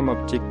find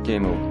thermoptic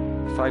camo,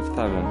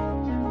 5,000.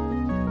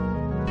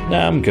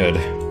 Nah, I'm good.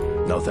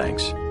 No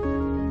thanks.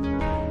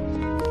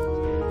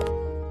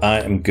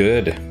 I am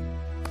good.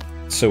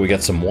 So we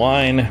got some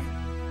wine,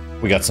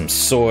 we got some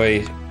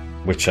soy,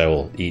 which I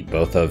will eat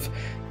both of,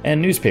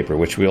 and newspaper,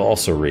 which we'll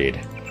also read.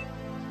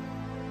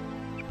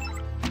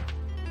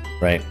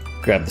 Right?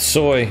 Grab the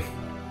soy,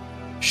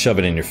 shove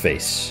it in your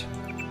face.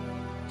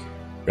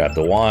 Grab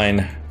the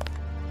wine,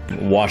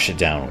 wash it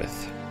down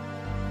with.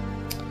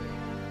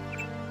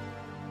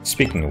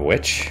 Speaking of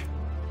which,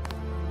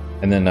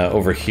 and then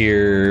over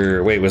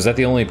here... Wait, was that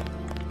the only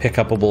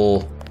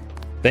pick-upable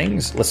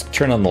things? Let's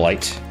turn on the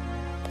light.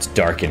 It's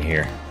dark in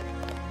here.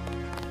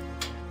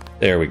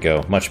 There we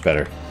go. Much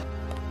better.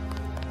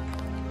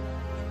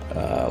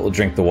 We'll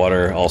drink the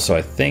water. Also,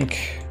 I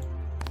think...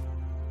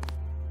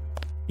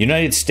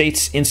 United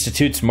States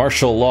institutes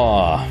martial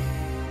law.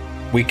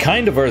 We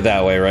kind of are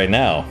that way right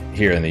now,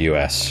 here in the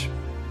US.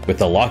 With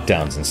the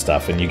lockdowns and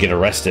stuff, and you get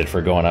arrested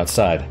for going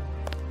outside.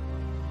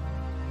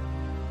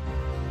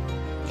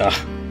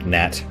 Ugh,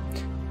 gnat.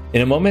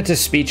 In a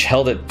momentous speech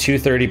held at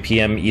 2:30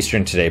 p.m.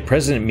 Eastern today,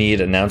 President Meade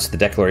announced the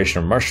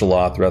declaration of martial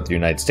law throughout the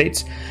United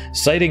States,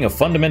 citing a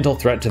fundamental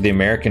threat to the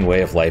American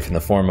way of life in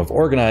the form of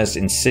organized,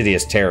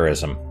 insidious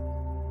terrorism.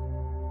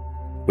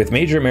 With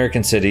major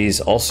American cities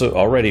also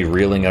already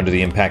reeling under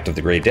the impact of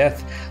the Grey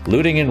Death,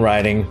 looting and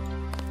rioting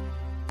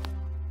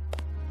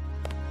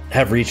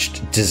have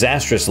reached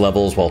disastrous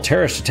levels, while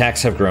terrorist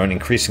attacks have grown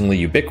increasingly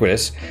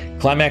ubiquitous,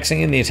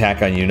 climaxing in the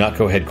attack on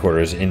UNATCO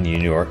headquarters in New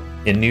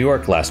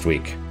York last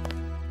week.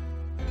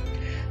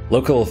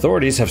 Local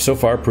authorities have so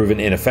far proven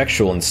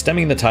ineffectual in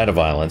stemming the tide of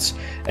violence,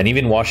 and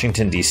even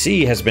Washington,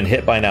 D.C. has been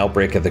hit by an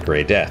outbreak of the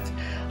Grey Death.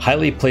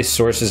 Highly placed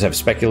sources have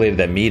speculated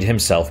that Meade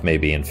himself may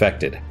be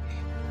infected.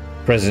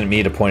 President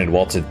Meade appointed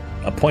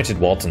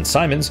Walton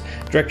Simons,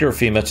 director of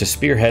FEMA, to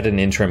spearhead an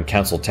interim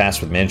council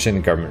tasked with managing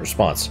the government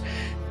response.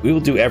 We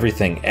will do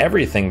everything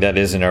that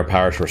is in our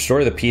power to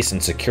restore the peace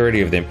and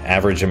security of the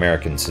average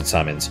American, said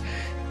Simons.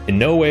 In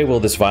no way will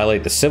this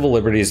violate the civil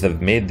liberties that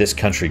have made this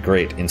country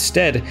great.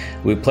 Instead,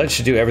 we pledge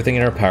to do everything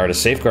in our power to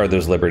safeguard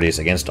those liberties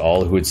against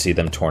all who would see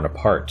them torn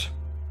apart.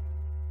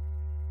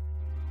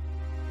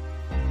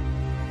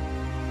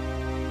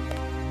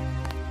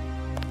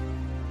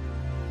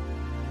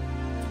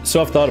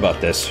 So I've thought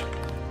about this.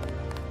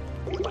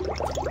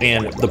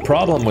 And the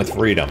problem with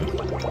freedom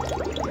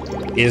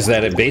is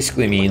that it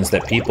basically means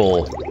that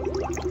people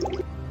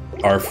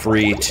are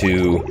free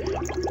to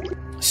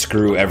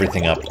screw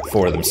everything up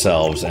for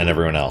themselves and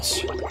everyone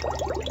else,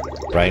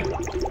 right?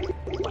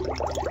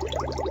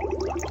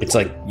 It's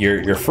like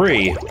you're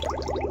free,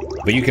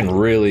 but you can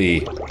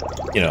really,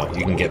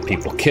 you can get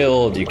people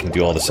killed, you can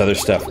do all this other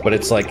stuff, but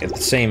it's like at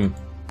the same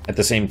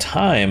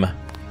time,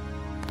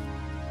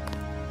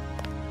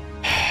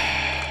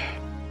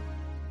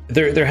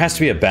 there has to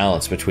be a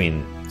balance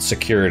between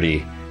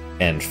security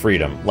and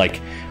freedom. Like,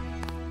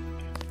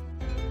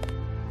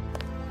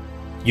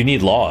 you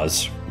need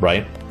laws,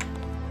 right?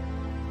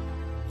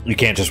 You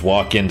can't just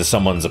walk into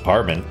someone's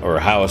apartment or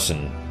house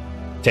and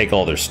take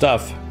all their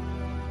stuff.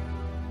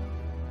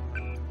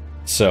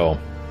 So,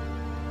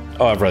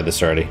 I've read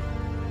this already.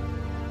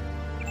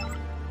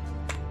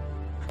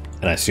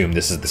 And I assume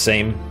this is the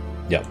same?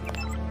 Yep.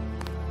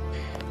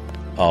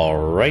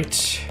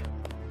 Alright.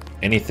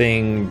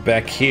 Anything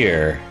back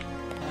here?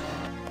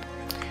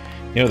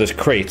 There's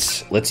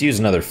crates. Let's use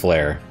another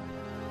flare.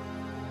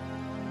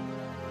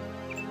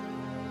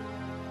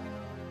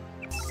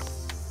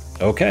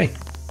 Okay.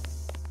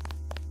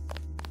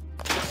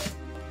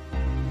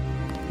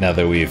 Now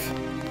that we've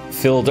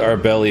filled our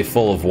belly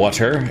full of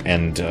water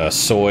and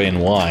soy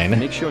and wine...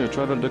 Make sure your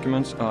travel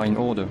documents are in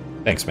order.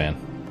 Thanks, man.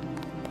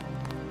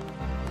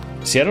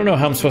 See, I don't know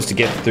how I'm supposed to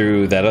get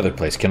through that other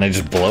place. Can I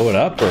just blow it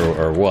up,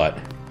 or what?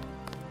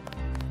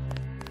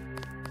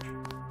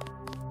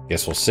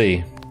 Guess we'll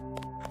see.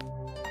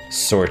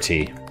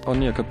 Sortie.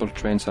 Only a couple of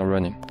trains are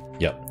running.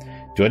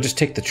 Yep. Do I just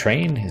take the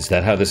train? Is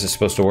that how this is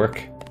supposed to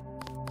work?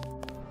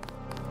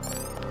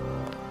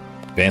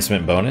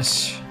 Advancement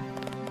bonus.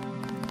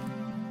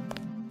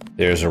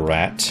 There's a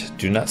rat.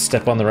 Do not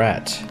step on the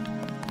rat.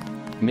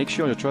 Make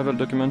sure your travel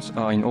documents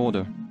are in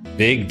order.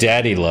 Big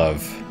Daddy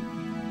Love.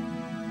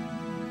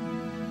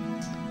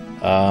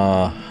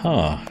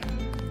 Huh.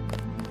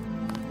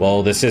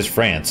 Well, this is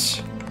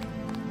France.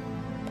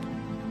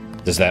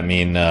 Does that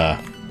mean,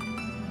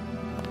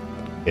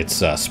 it's,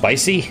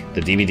 spicy?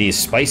 The DVD is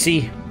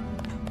spicy?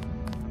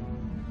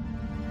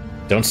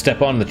 Don't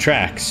step on the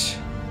tracks.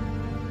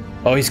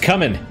 Oh, he's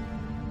coming!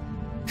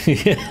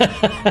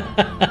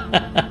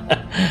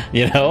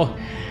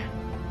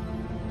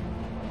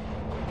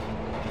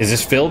 Is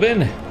this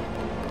Philbin?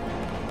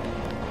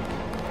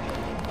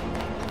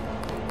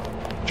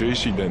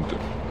 J.C. Denton,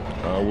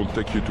 I will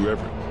take you to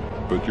Everett,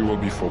 but you will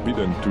be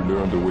forbidden to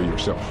learn the way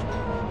yourself.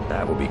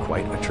 That will be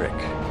quite a trick.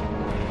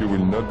 You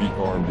will not be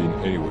harmed in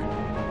any way.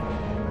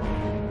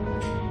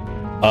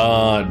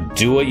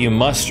 Do what you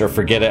must or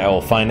forget it. I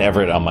will find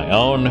Everett on my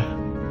own.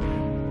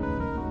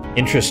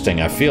 Interesting.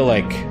 I feel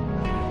like...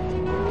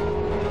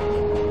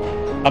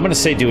 I'm gonna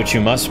say do what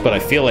you must, but I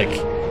feel like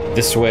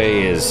this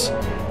way is...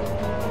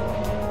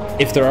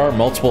 If there are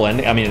multiple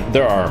endings... I mean,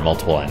 there are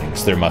multiple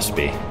endings. There must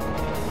be.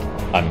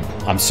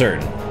 I'm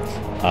certain.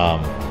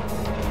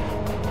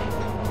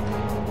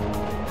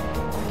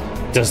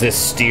 Does this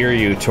steer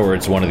you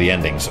towards one of the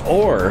endings?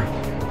 Or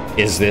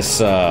is this,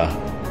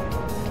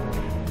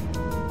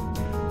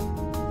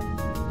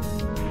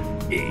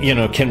 you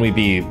know, can we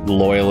be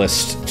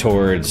loyalist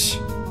towards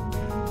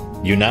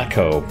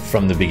UNATCO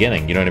from the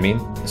beginning? You know what I mean?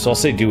 So I'll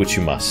say do what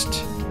you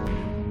must.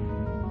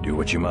 Do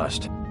what you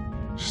must.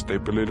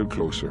 Step a little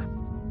closer.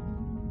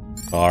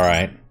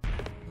 Alright.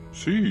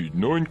 See,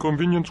 no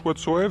inconvenience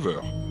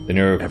whatsoever. Then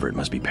you're... Everett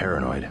must be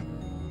paranoid.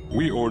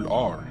 We all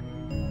are.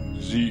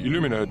 The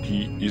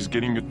Illuminati is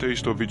getting a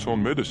taste of its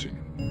own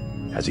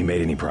medicine. Has he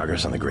made any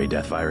progress on the Grey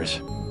Death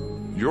virus?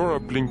 Your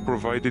uplink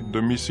provided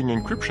the missing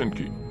encryption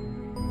key.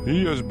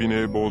 He has been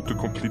able to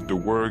complete the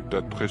work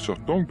that Professor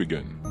Tong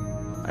began.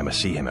 I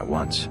must see him at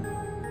once.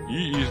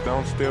 He is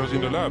downstairs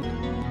in the lab.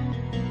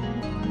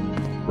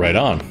 Right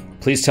on.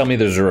 Please tell me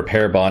there's a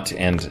repair bot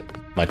and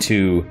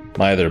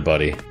my other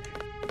buddy.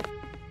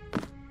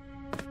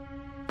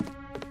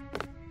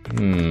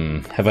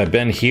 Have I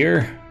been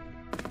here?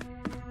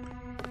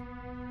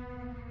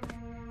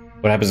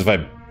 What happens if I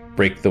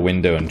break the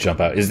window and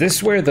jump out? Is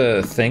this where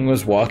the thing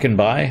was walking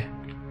by?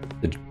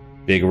 The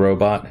big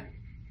robot?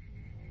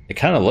 It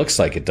kind of looks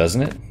like it,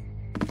 doesn't it?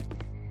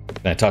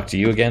 Can I talk to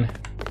you again?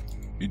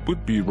 It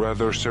would be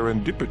rather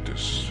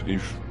serendipitous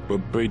if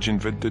Bob Page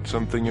invented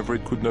something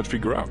Everett could not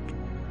figure out.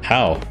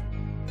 How?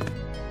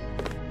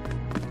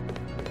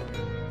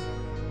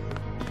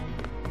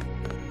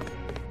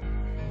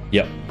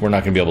 Yep, we're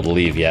not going to be able to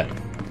leave yet.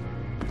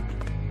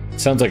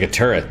 Sounds like a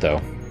turret,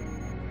 though.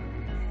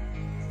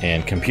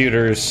 And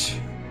computers.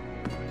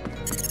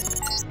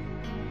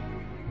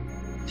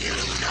 The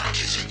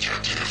Illuminati's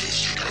objective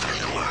is to govern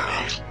the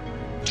world.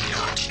 Do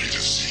not be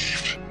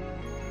deceived.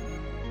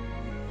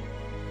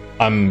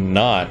 I'm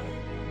not.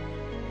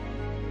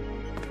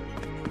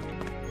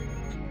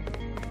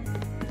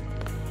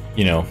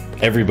 You know,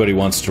 everybody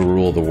wants to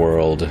rule the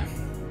world,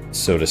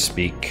 so to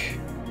speak.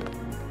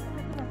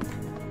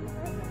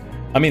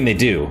 I mean, they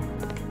do.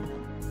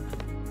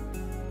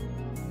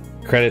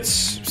 Credits,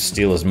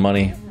 steal his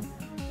money.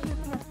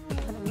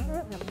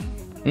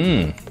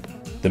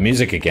 The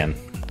music again.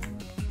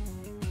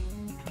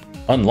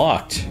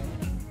 Unlocked.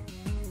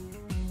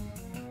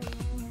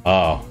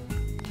 Oh.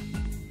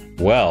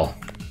 Well.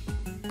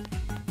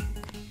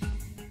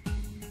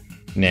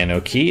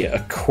 Nano key,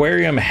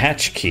 aquarium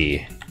hatch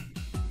key.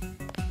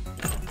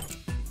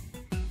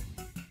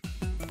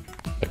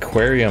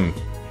 Aquarium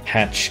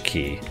hatch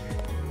key.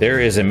 There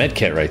is a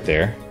medkit right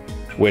there,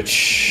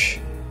 which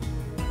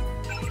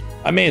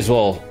I may as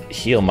well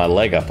heal my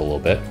leg up a little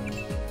bit.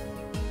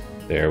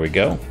 There we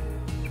go.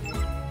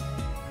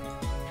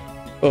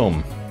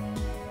 Boom.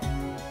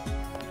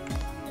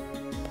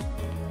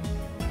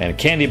 And a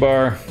candy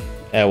bar.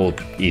 I will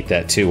eat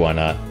that too, why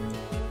not?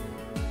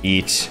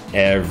 Eat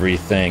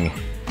everything.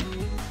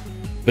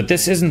 But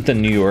this isn't the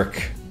New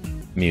York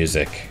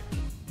music.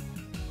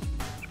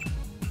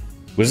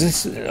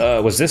 Was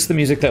this the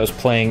music that was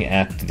playing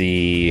at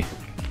the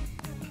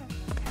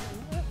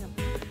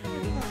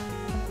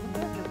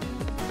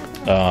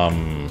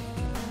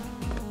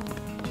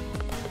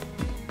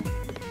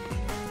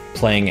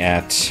playing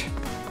at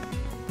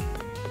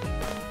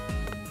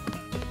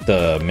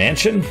the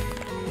mansion?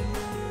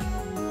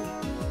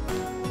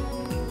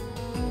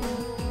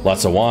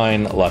 Lots of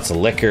wine, lots of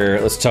liquor.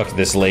 Let's talk to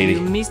this lady.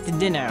 You missed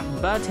dinner,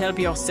 but help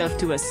yourself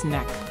to a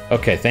snack.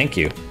 Okay, thank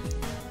you.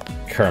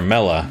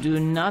 Carmela. Do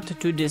not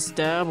to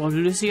disturb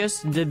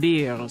Lucius De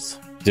Beers.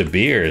 De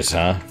Beers,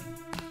 huh?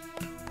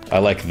 I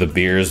like the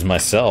beers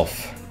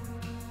myself.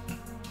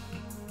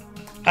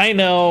 I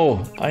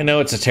know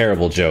it's a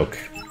terrible joke.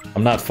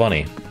 I'm not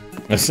funny.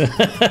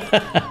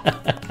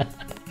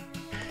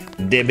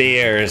 De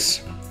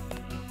Beers.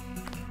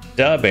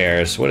 Da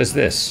Bears. What is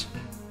this?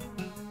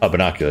 Oh,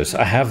 binoculars.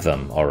 I have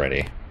them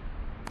already.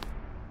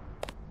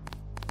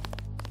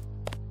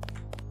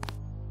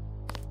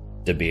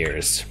 De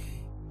Beers.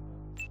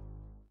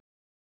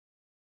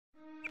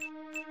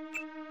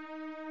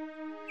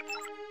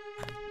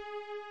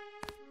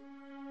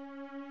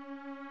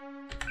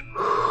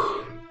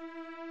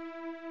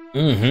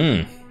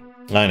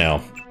 I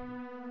know.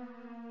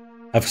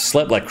 I've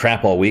slept like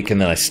crap all week and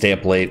then I stay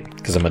up late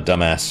because I'm a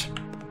dumbass.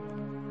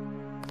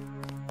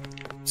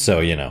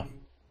 So, you know.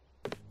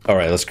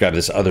 Alright, let's grab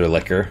this other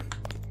liquor.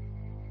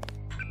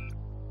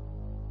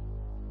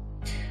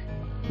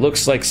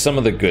 Looks like some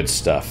of the good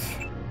stuff.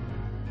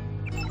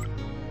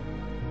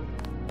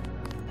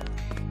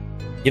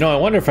 You know, I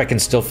wonder if I can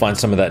still find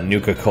some of that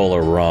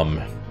Nuka-Cola rum.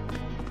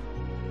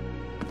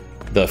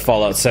 The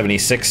Fallout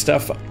 76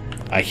 stuff.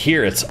 I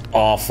hear it's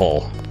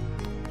awful.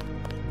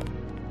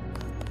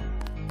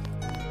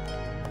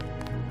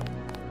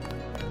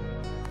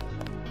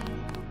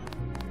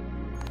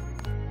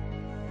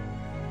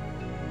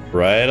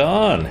 Right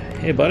on.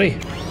 Hey, buddy.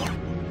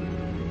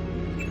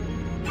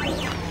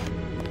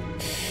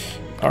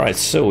 Alright,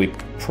 so we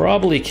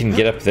probably can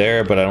get up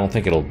there, but I don't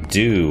think it'll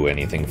do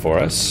anything for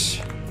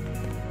us.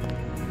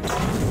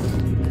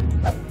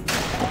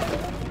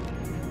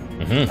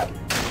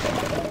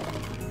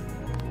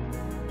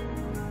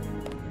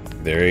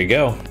 There you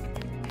go.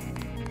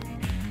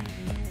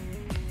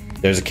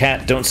 There's a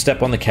cat. Don't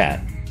step on the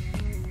cat.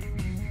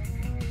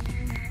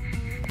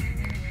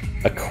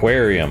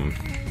 Aquarium.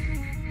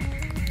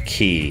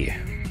 Key.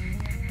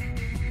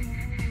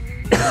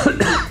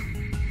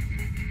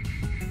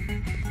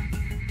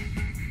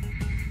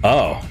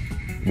 Oh.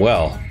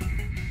 Well.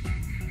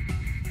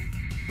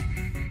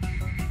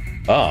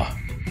 Ah.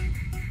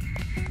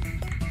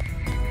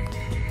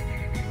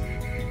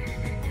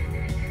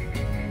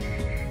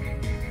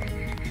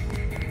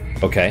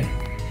 Okay.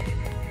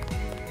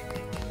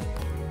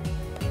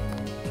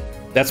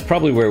 That's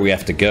probably where we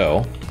have to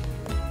go.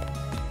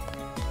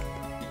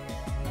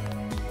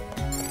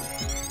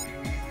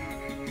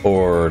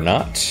 Or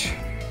not.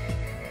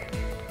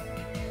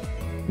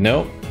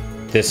 Nope.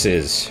 This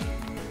is.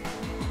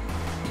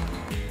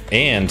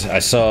 And I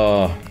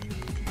saw...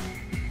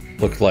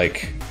 Looked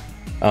like...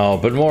 Oh,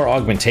 but more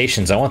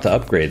augmentations. I want the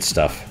upgrade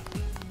stuff.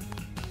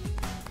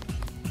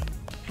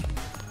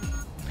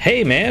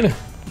 Hey, man!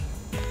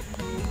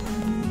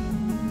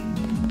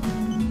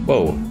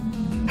 Whoa.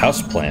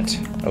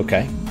 Houseplant.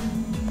 Okay.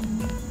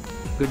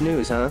 Good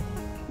news, huh?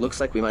 Looks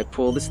like we might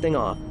pull this thing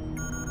off.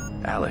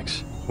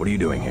 Alex, what are you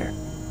doing here?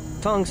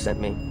 Tong sent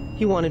me.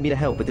 He wanted me to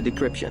help with the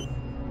decryption.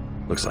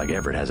 Looks like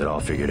Everett has it all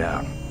figured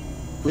out.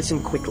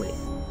 Listen quickly.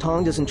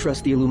 Tong doesn't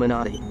trust the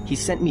Illuminati. He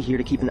sent me here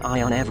to keep an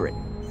eye on Everett.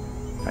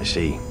 I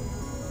see.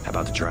 How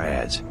about the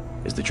triads?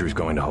 Is the truce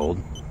going to hold?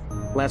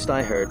 Last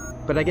I heard.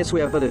 But I guess we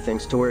have other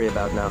things to worry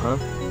about now, huh?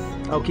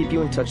 I'll keep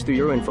you in touch through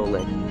your info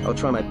link. I'll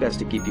try my best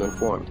to keep you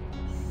informed.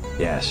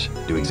 Yes,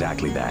 do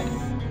exactly that.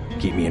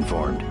 Keep me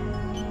informed.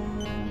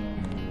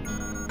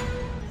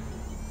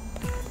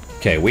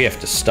 Okay, we have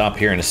to stop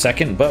here in a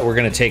second, but we're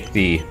gonna take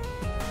the...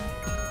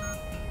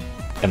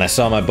 And I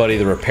saw my buddy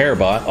the repair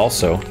bot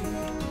also.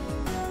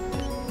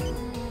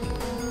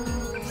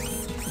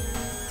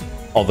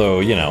 Although,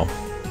 you know,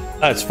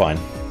 that's fine.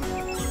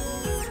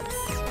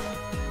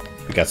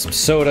 We got some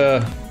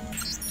soda.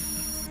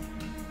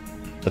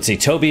 Let's see,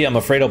 Toby, I'm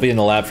afraid I'll be in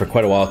the lab for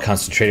quite a while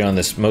concentrating on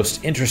this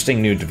most interesting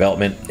new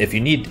development. If you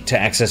need to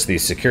access the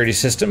security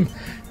system,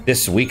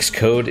 this week's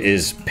code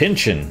is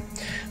Pinchin.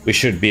 We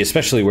should be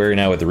especially wary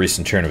now with the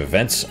recent turn of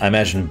events. I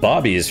imagine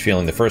Bobby is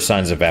feeling the first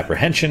signs of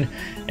apprehension,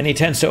 and he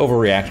tends to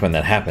overreact when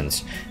that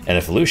happens. And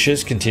if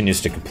Lucius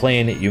continues to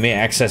complain, you may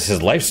access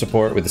his life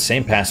support with the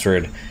same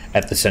password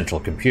at the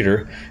central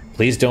computer.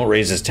 Please don't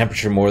raise his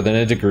temperature more than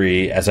a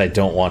degree, as I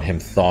don't want him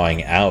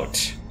thawing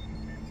out.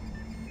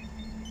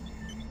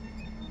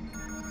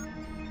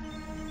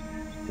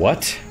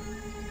 What?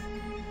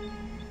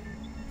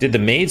 Did the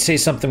maid say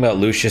something about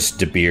Lucius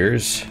De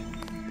Beers?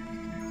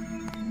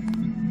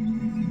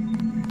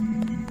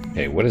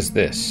 Okay, what is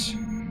this?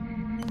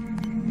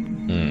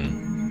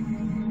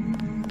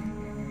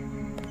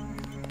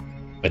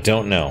 I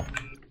don't know.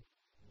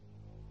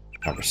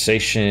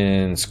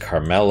 Conversations,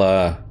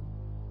 Carmela.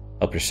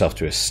 Help yourself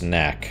to a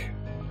snack.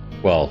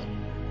 Well,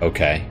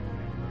 okay.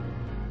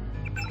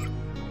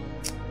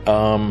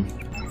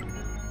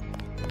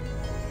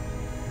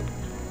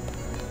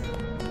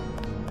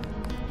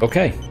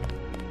 Okay.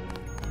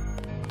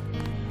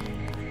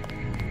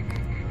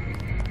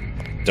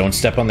 Don't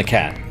step on the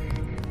cat.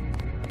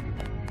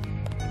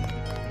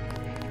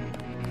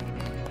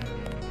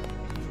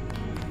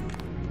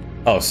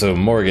 Oh, so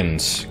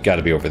Morgan's got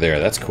to be over there.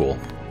 That's cool.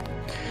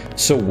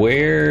 So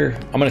where...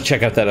 I'm going to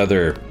check out that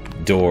other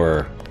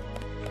door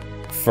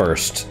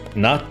first.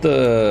 Not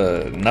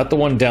the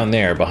one down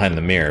there behind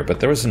the mirror, but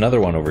there was another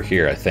one over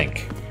here, I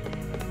think.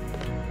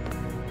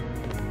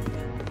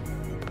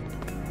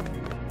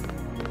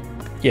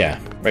 Yeah,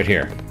 right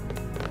here.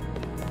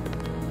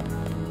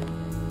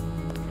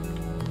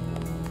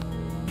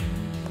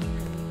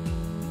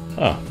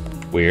 Oh,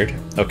 weird.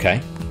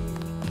 Okay.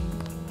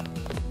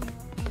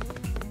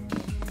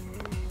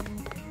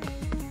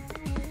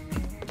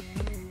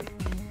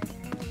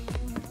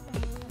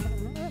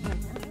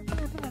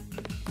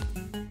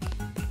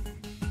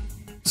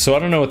 So I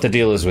don't know what the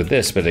deal is with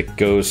this, but it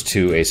goes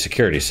to a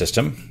security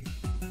system,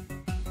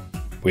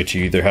 which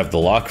you either have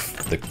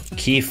the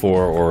key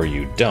for, or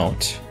you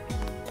don't.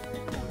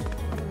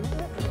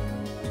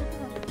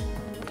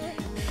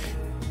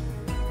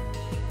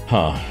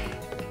 Huh.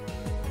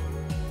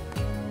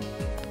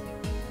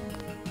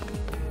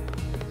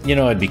 You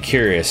know, I'd be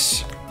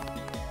curious.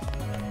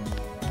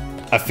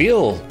 I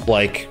feel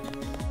like,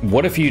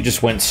 what if you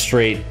just went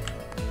straight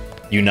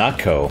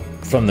UNATCO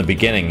from the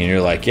beginning, and you're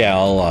like, yeah,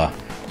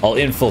 I'll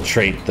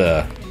infiltrate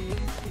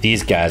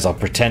these guys. I'll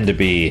pretend to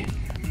be,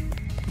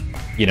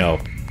 you know,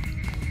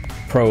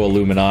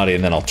 pro-Illuminati,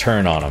 and then I'll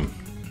turn on them.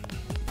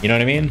 You know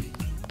what I mean?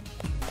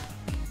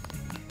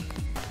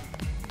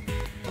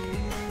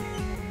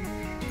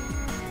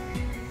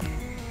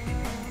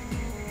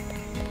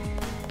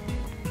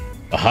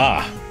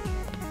 Aha!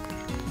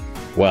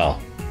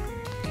 Well,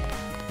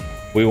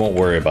 we won't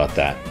worry about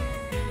that.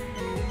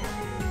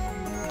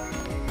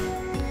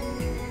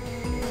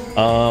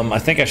 I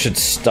think I should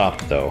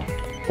stop, though.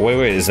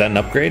 Wait, is that an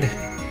upgrade?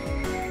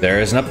 There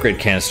is an upgrade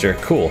canister.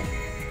 Cool.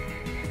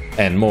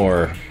 And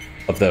more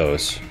of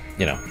those,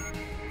 you know.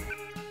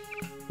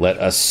 Let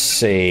us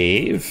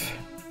save.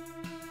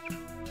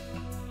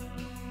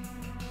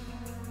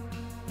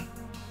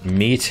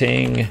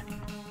 Meeting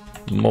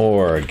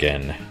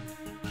Morgan.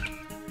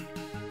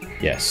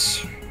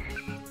 Yes.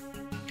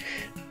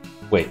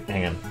 Wait,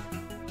 hang on.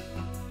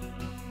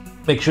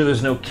 Make sure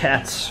there's no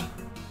cats.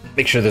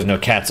 Make sure there's no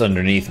cats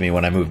underneath me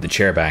when I move the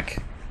chair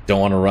back.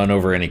 Don't want to run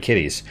over any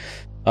kitties.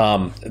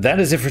 That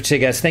is it for today,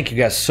 guys. Thank you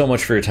guys so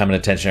much for your time and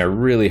attention. I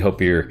really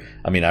hope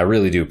I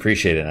really do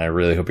appreciate it, and I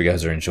really hope you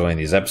guys are enjoying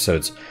these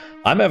episodes.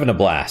 I'm having a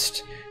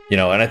blast. You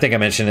know, and I think I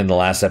mentioned in the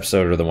last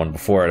episode or the one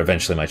before it,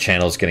 eventually my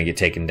channel is going to get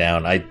taken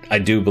down. I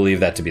do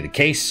believe that to be the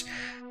case.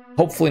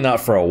 Hopefully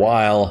not for a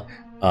while.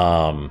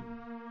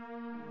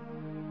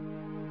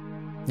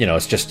 You know,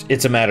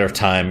 it's a matter of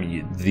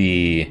time.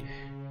 The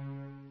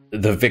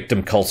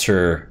victim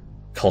culture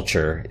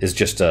is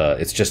just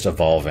it's just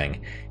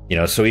evolving. You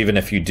know, so even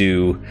if you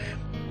do,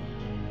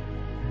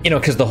 you know,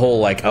 because the whole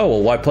like, oh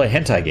well, why play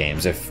hentai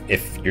games if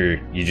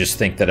you just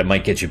think that it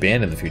might get you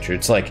banned in the future?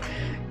 It's like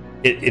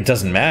it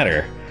doesn't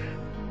matter.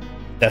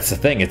 That's the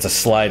thing. It's a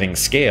sliding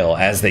scale.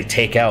 As they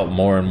take out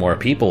more and more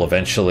people,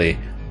 eventually,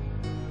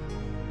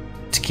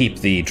 to keep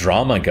the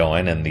drama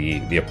going and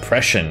the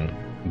oppression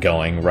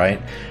going,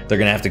 right? They're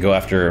gonna have to go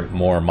after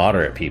more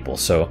moderate people.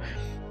 So,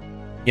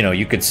 you know,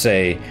 you could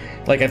say,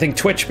 like, I think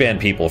Twitch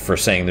banned people for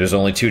saying there's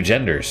only 2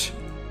 genders.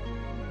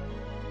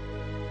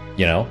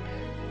 You know,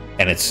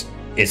 and it's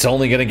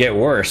only gonna get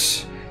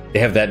worse. They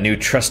have that new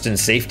Trust and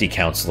Safety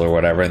Council or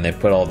whatever, and they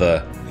put all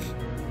the,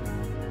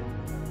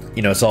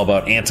 you know, it's all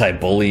about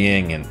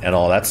anti-bullying and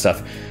all that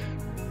stuff.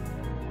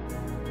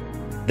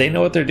 They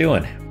know what they're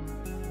doing.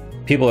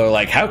 People are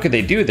like, how could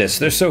they do this?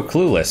 They're so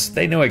clueless.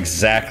 They know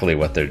exactly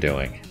what they're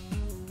doing.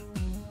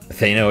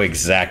 They know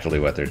exactly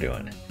what they're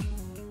doing.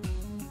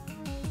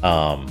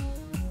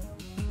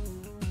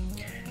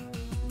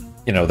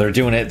 You know, they're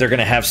doing it. They're going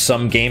to have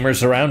some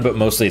gamers around, but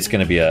mostly it's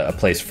going to be a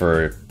place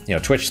for, you know,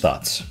 Twitch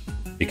thoughts,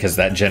 because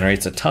that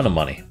generates a ton of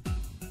money.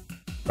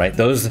 Right?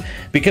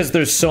 Because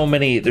there's so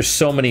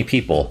many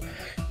people,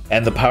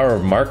 and the power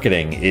of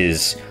marketing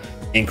is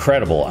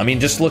incredible. I mean,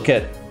 just look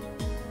at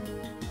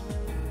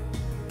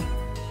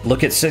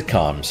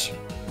sitcoms.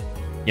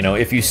 You know,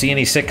 if you see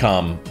any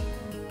sitcom,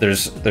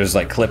 there's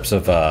like clips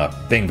of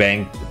Big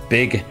Bang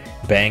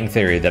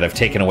Theory that have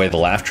taken away the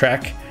laugh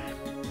track.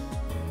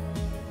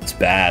 It's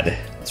bad.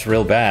 It's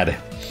real bad.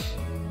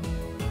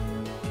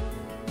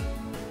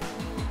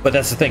 But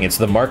that's the thing. It's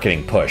the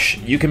marketing push.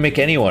 You can make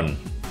anyone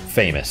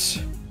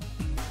famous.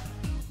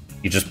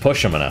 You just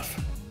push them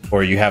enough,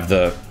 or you have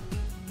the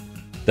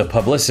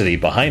publicity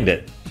behind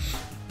it.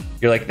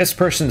 You're like, this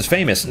person's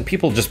famous, and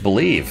people just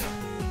believe.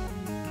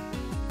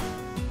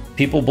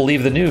 People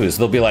believe the news.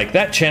 They'll be like,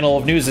 that channel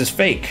of news is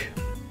fake,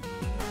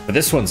 but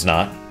this one's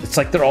not. It's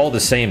like they're all the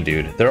same,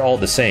 dude. They're all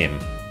the same.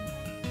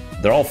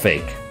 They're all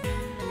fake.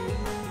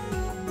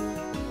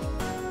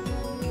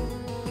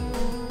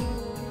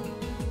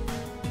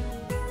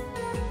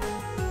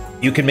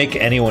 You can make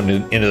anyone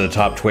into the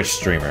top Twitch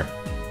streamer.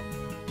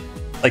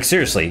 Like,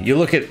 seriously, you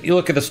look at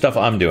the stuff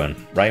I'm doing,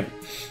 right?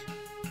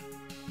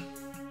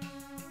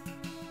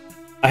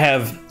 I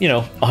have, you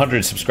know,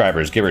 100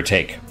 subscribers, give or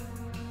take.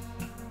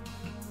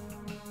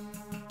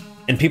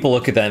 And people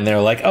look at that and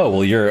they're like, oh,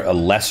 well, you're a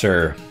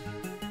lesser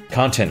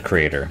content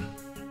creator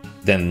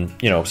than,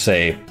 you know,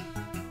 say,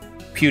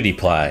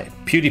 PewDiePie,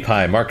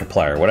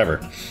 Markiplier, whatever.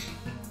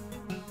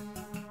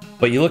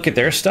 But you look at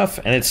their stuff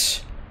and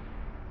it's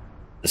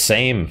the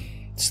same.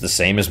 It's the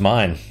same as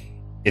mine.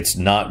 It's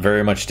not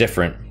very much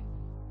different.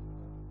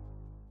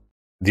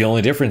 The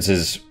only difference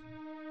is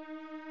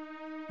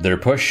they're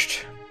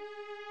pushed.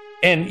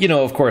 And, you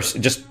know, of course,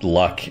 just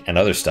luck and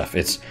other stuff.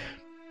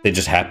 They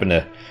just happen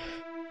to...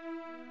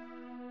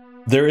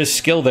 There is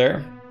skill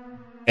there,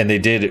 and they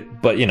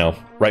did, but, you know,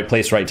 right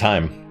place, right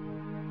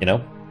time, you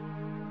know?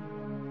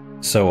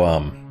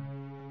 So,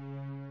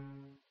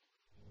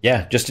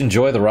 yeah, just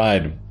enjoy the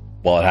ride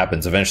while it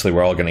happens. Eventually,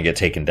 we're all going to get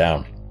taken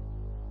down.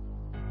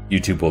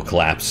 YouTube will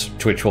collapse.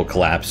 Twitch will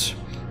collapse.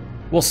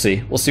 We'll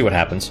see. We'll see what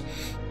happens.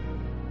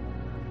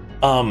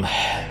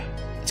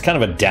 It's kind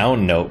of a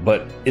down note,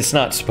 but it's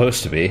not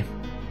supposed to be.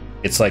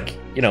 It's like,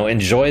 you know,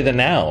 enjoy the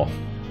now,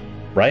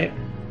 right?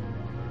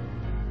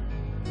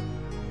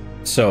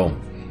 So,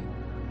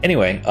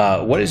 anyway,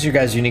 what is your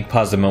guys' unique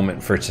positive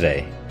moment for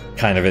today?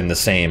 Kind of in the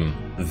same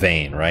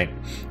vein, right?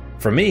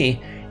 For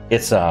me,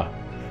 it's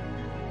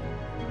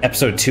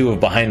episode 2 of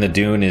Behind the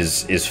Dune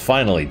is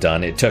finally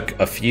done. It took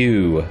a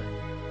few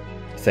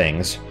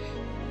things,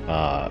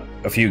 a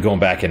few going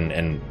back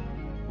and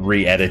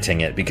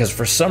re-editing it, because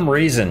for some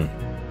reason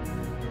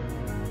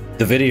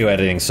the video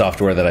editing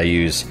software that I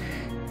use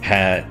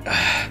had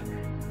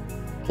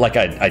like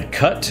I'd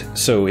cut,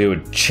 so it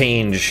would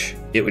change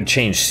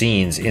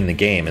scenes in the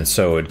game, and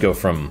so it'd go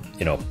from,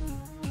 you know,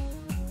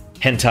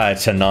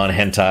 hentai to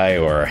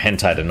non-hentai or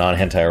hentai to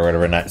non-hentai or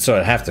whatever, and so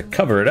I'd have to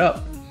cover it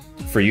up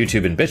for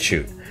YouTube and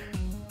BitChute.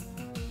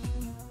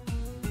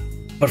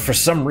 But for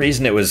some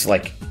reason it was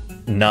like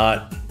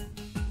not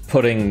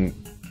putting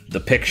the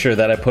picture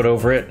that I put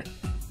over it.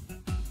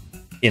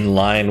 in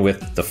line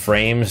with the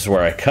frames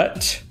where I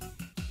cut.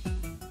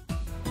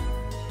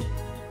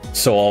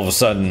 So all of a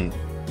sudden,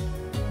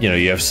 you know,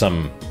 you have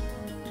some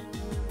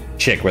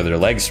chick with her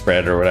legs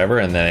spread or whatever,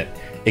 and then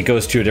it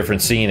goes to a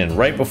different scene, and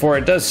right before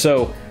it does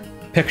so,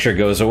 picture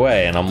goes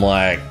away, and I'm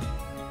like,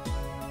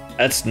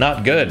 that's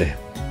not good.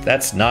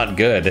 That's not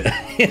good.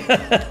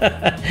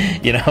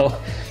 You know?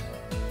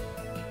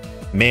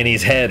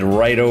 Manny's head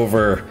right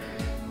over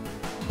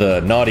the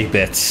naughty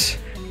bits,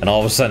 and all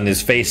of a sudden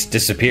his face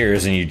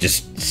disappears and you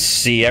just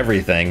see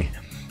everything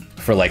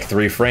for like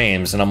 3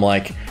 frames, and I'm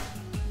like,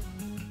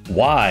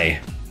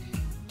 why?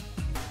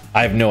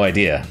 I have no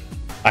idea.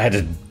 I had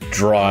to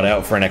draw it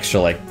out for an extra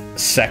like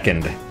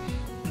second,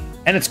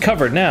 and it's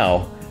covered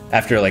now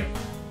after like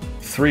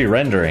 3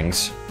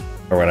 renderings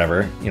or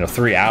whatever, you know,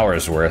 3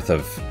 hours worth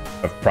of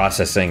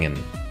processing, and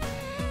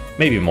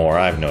maybe more,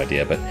 I have no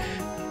idea, but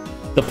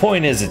the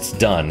point is it's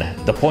done.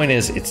 The point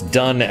is it's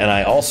done, and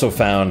I also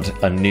found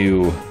a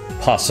new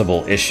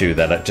possible issue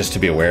that just to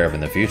be aware of in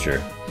the future.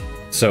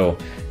 So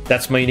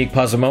that's my unique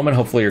puzzle moment.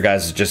 Hopefully your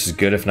guys is just as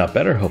good, if not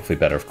better. Hopefully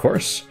better, of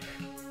course.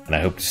 And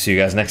I hope to see you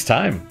guys next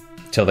time.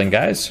 Till then,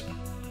 guys,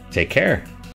 take care.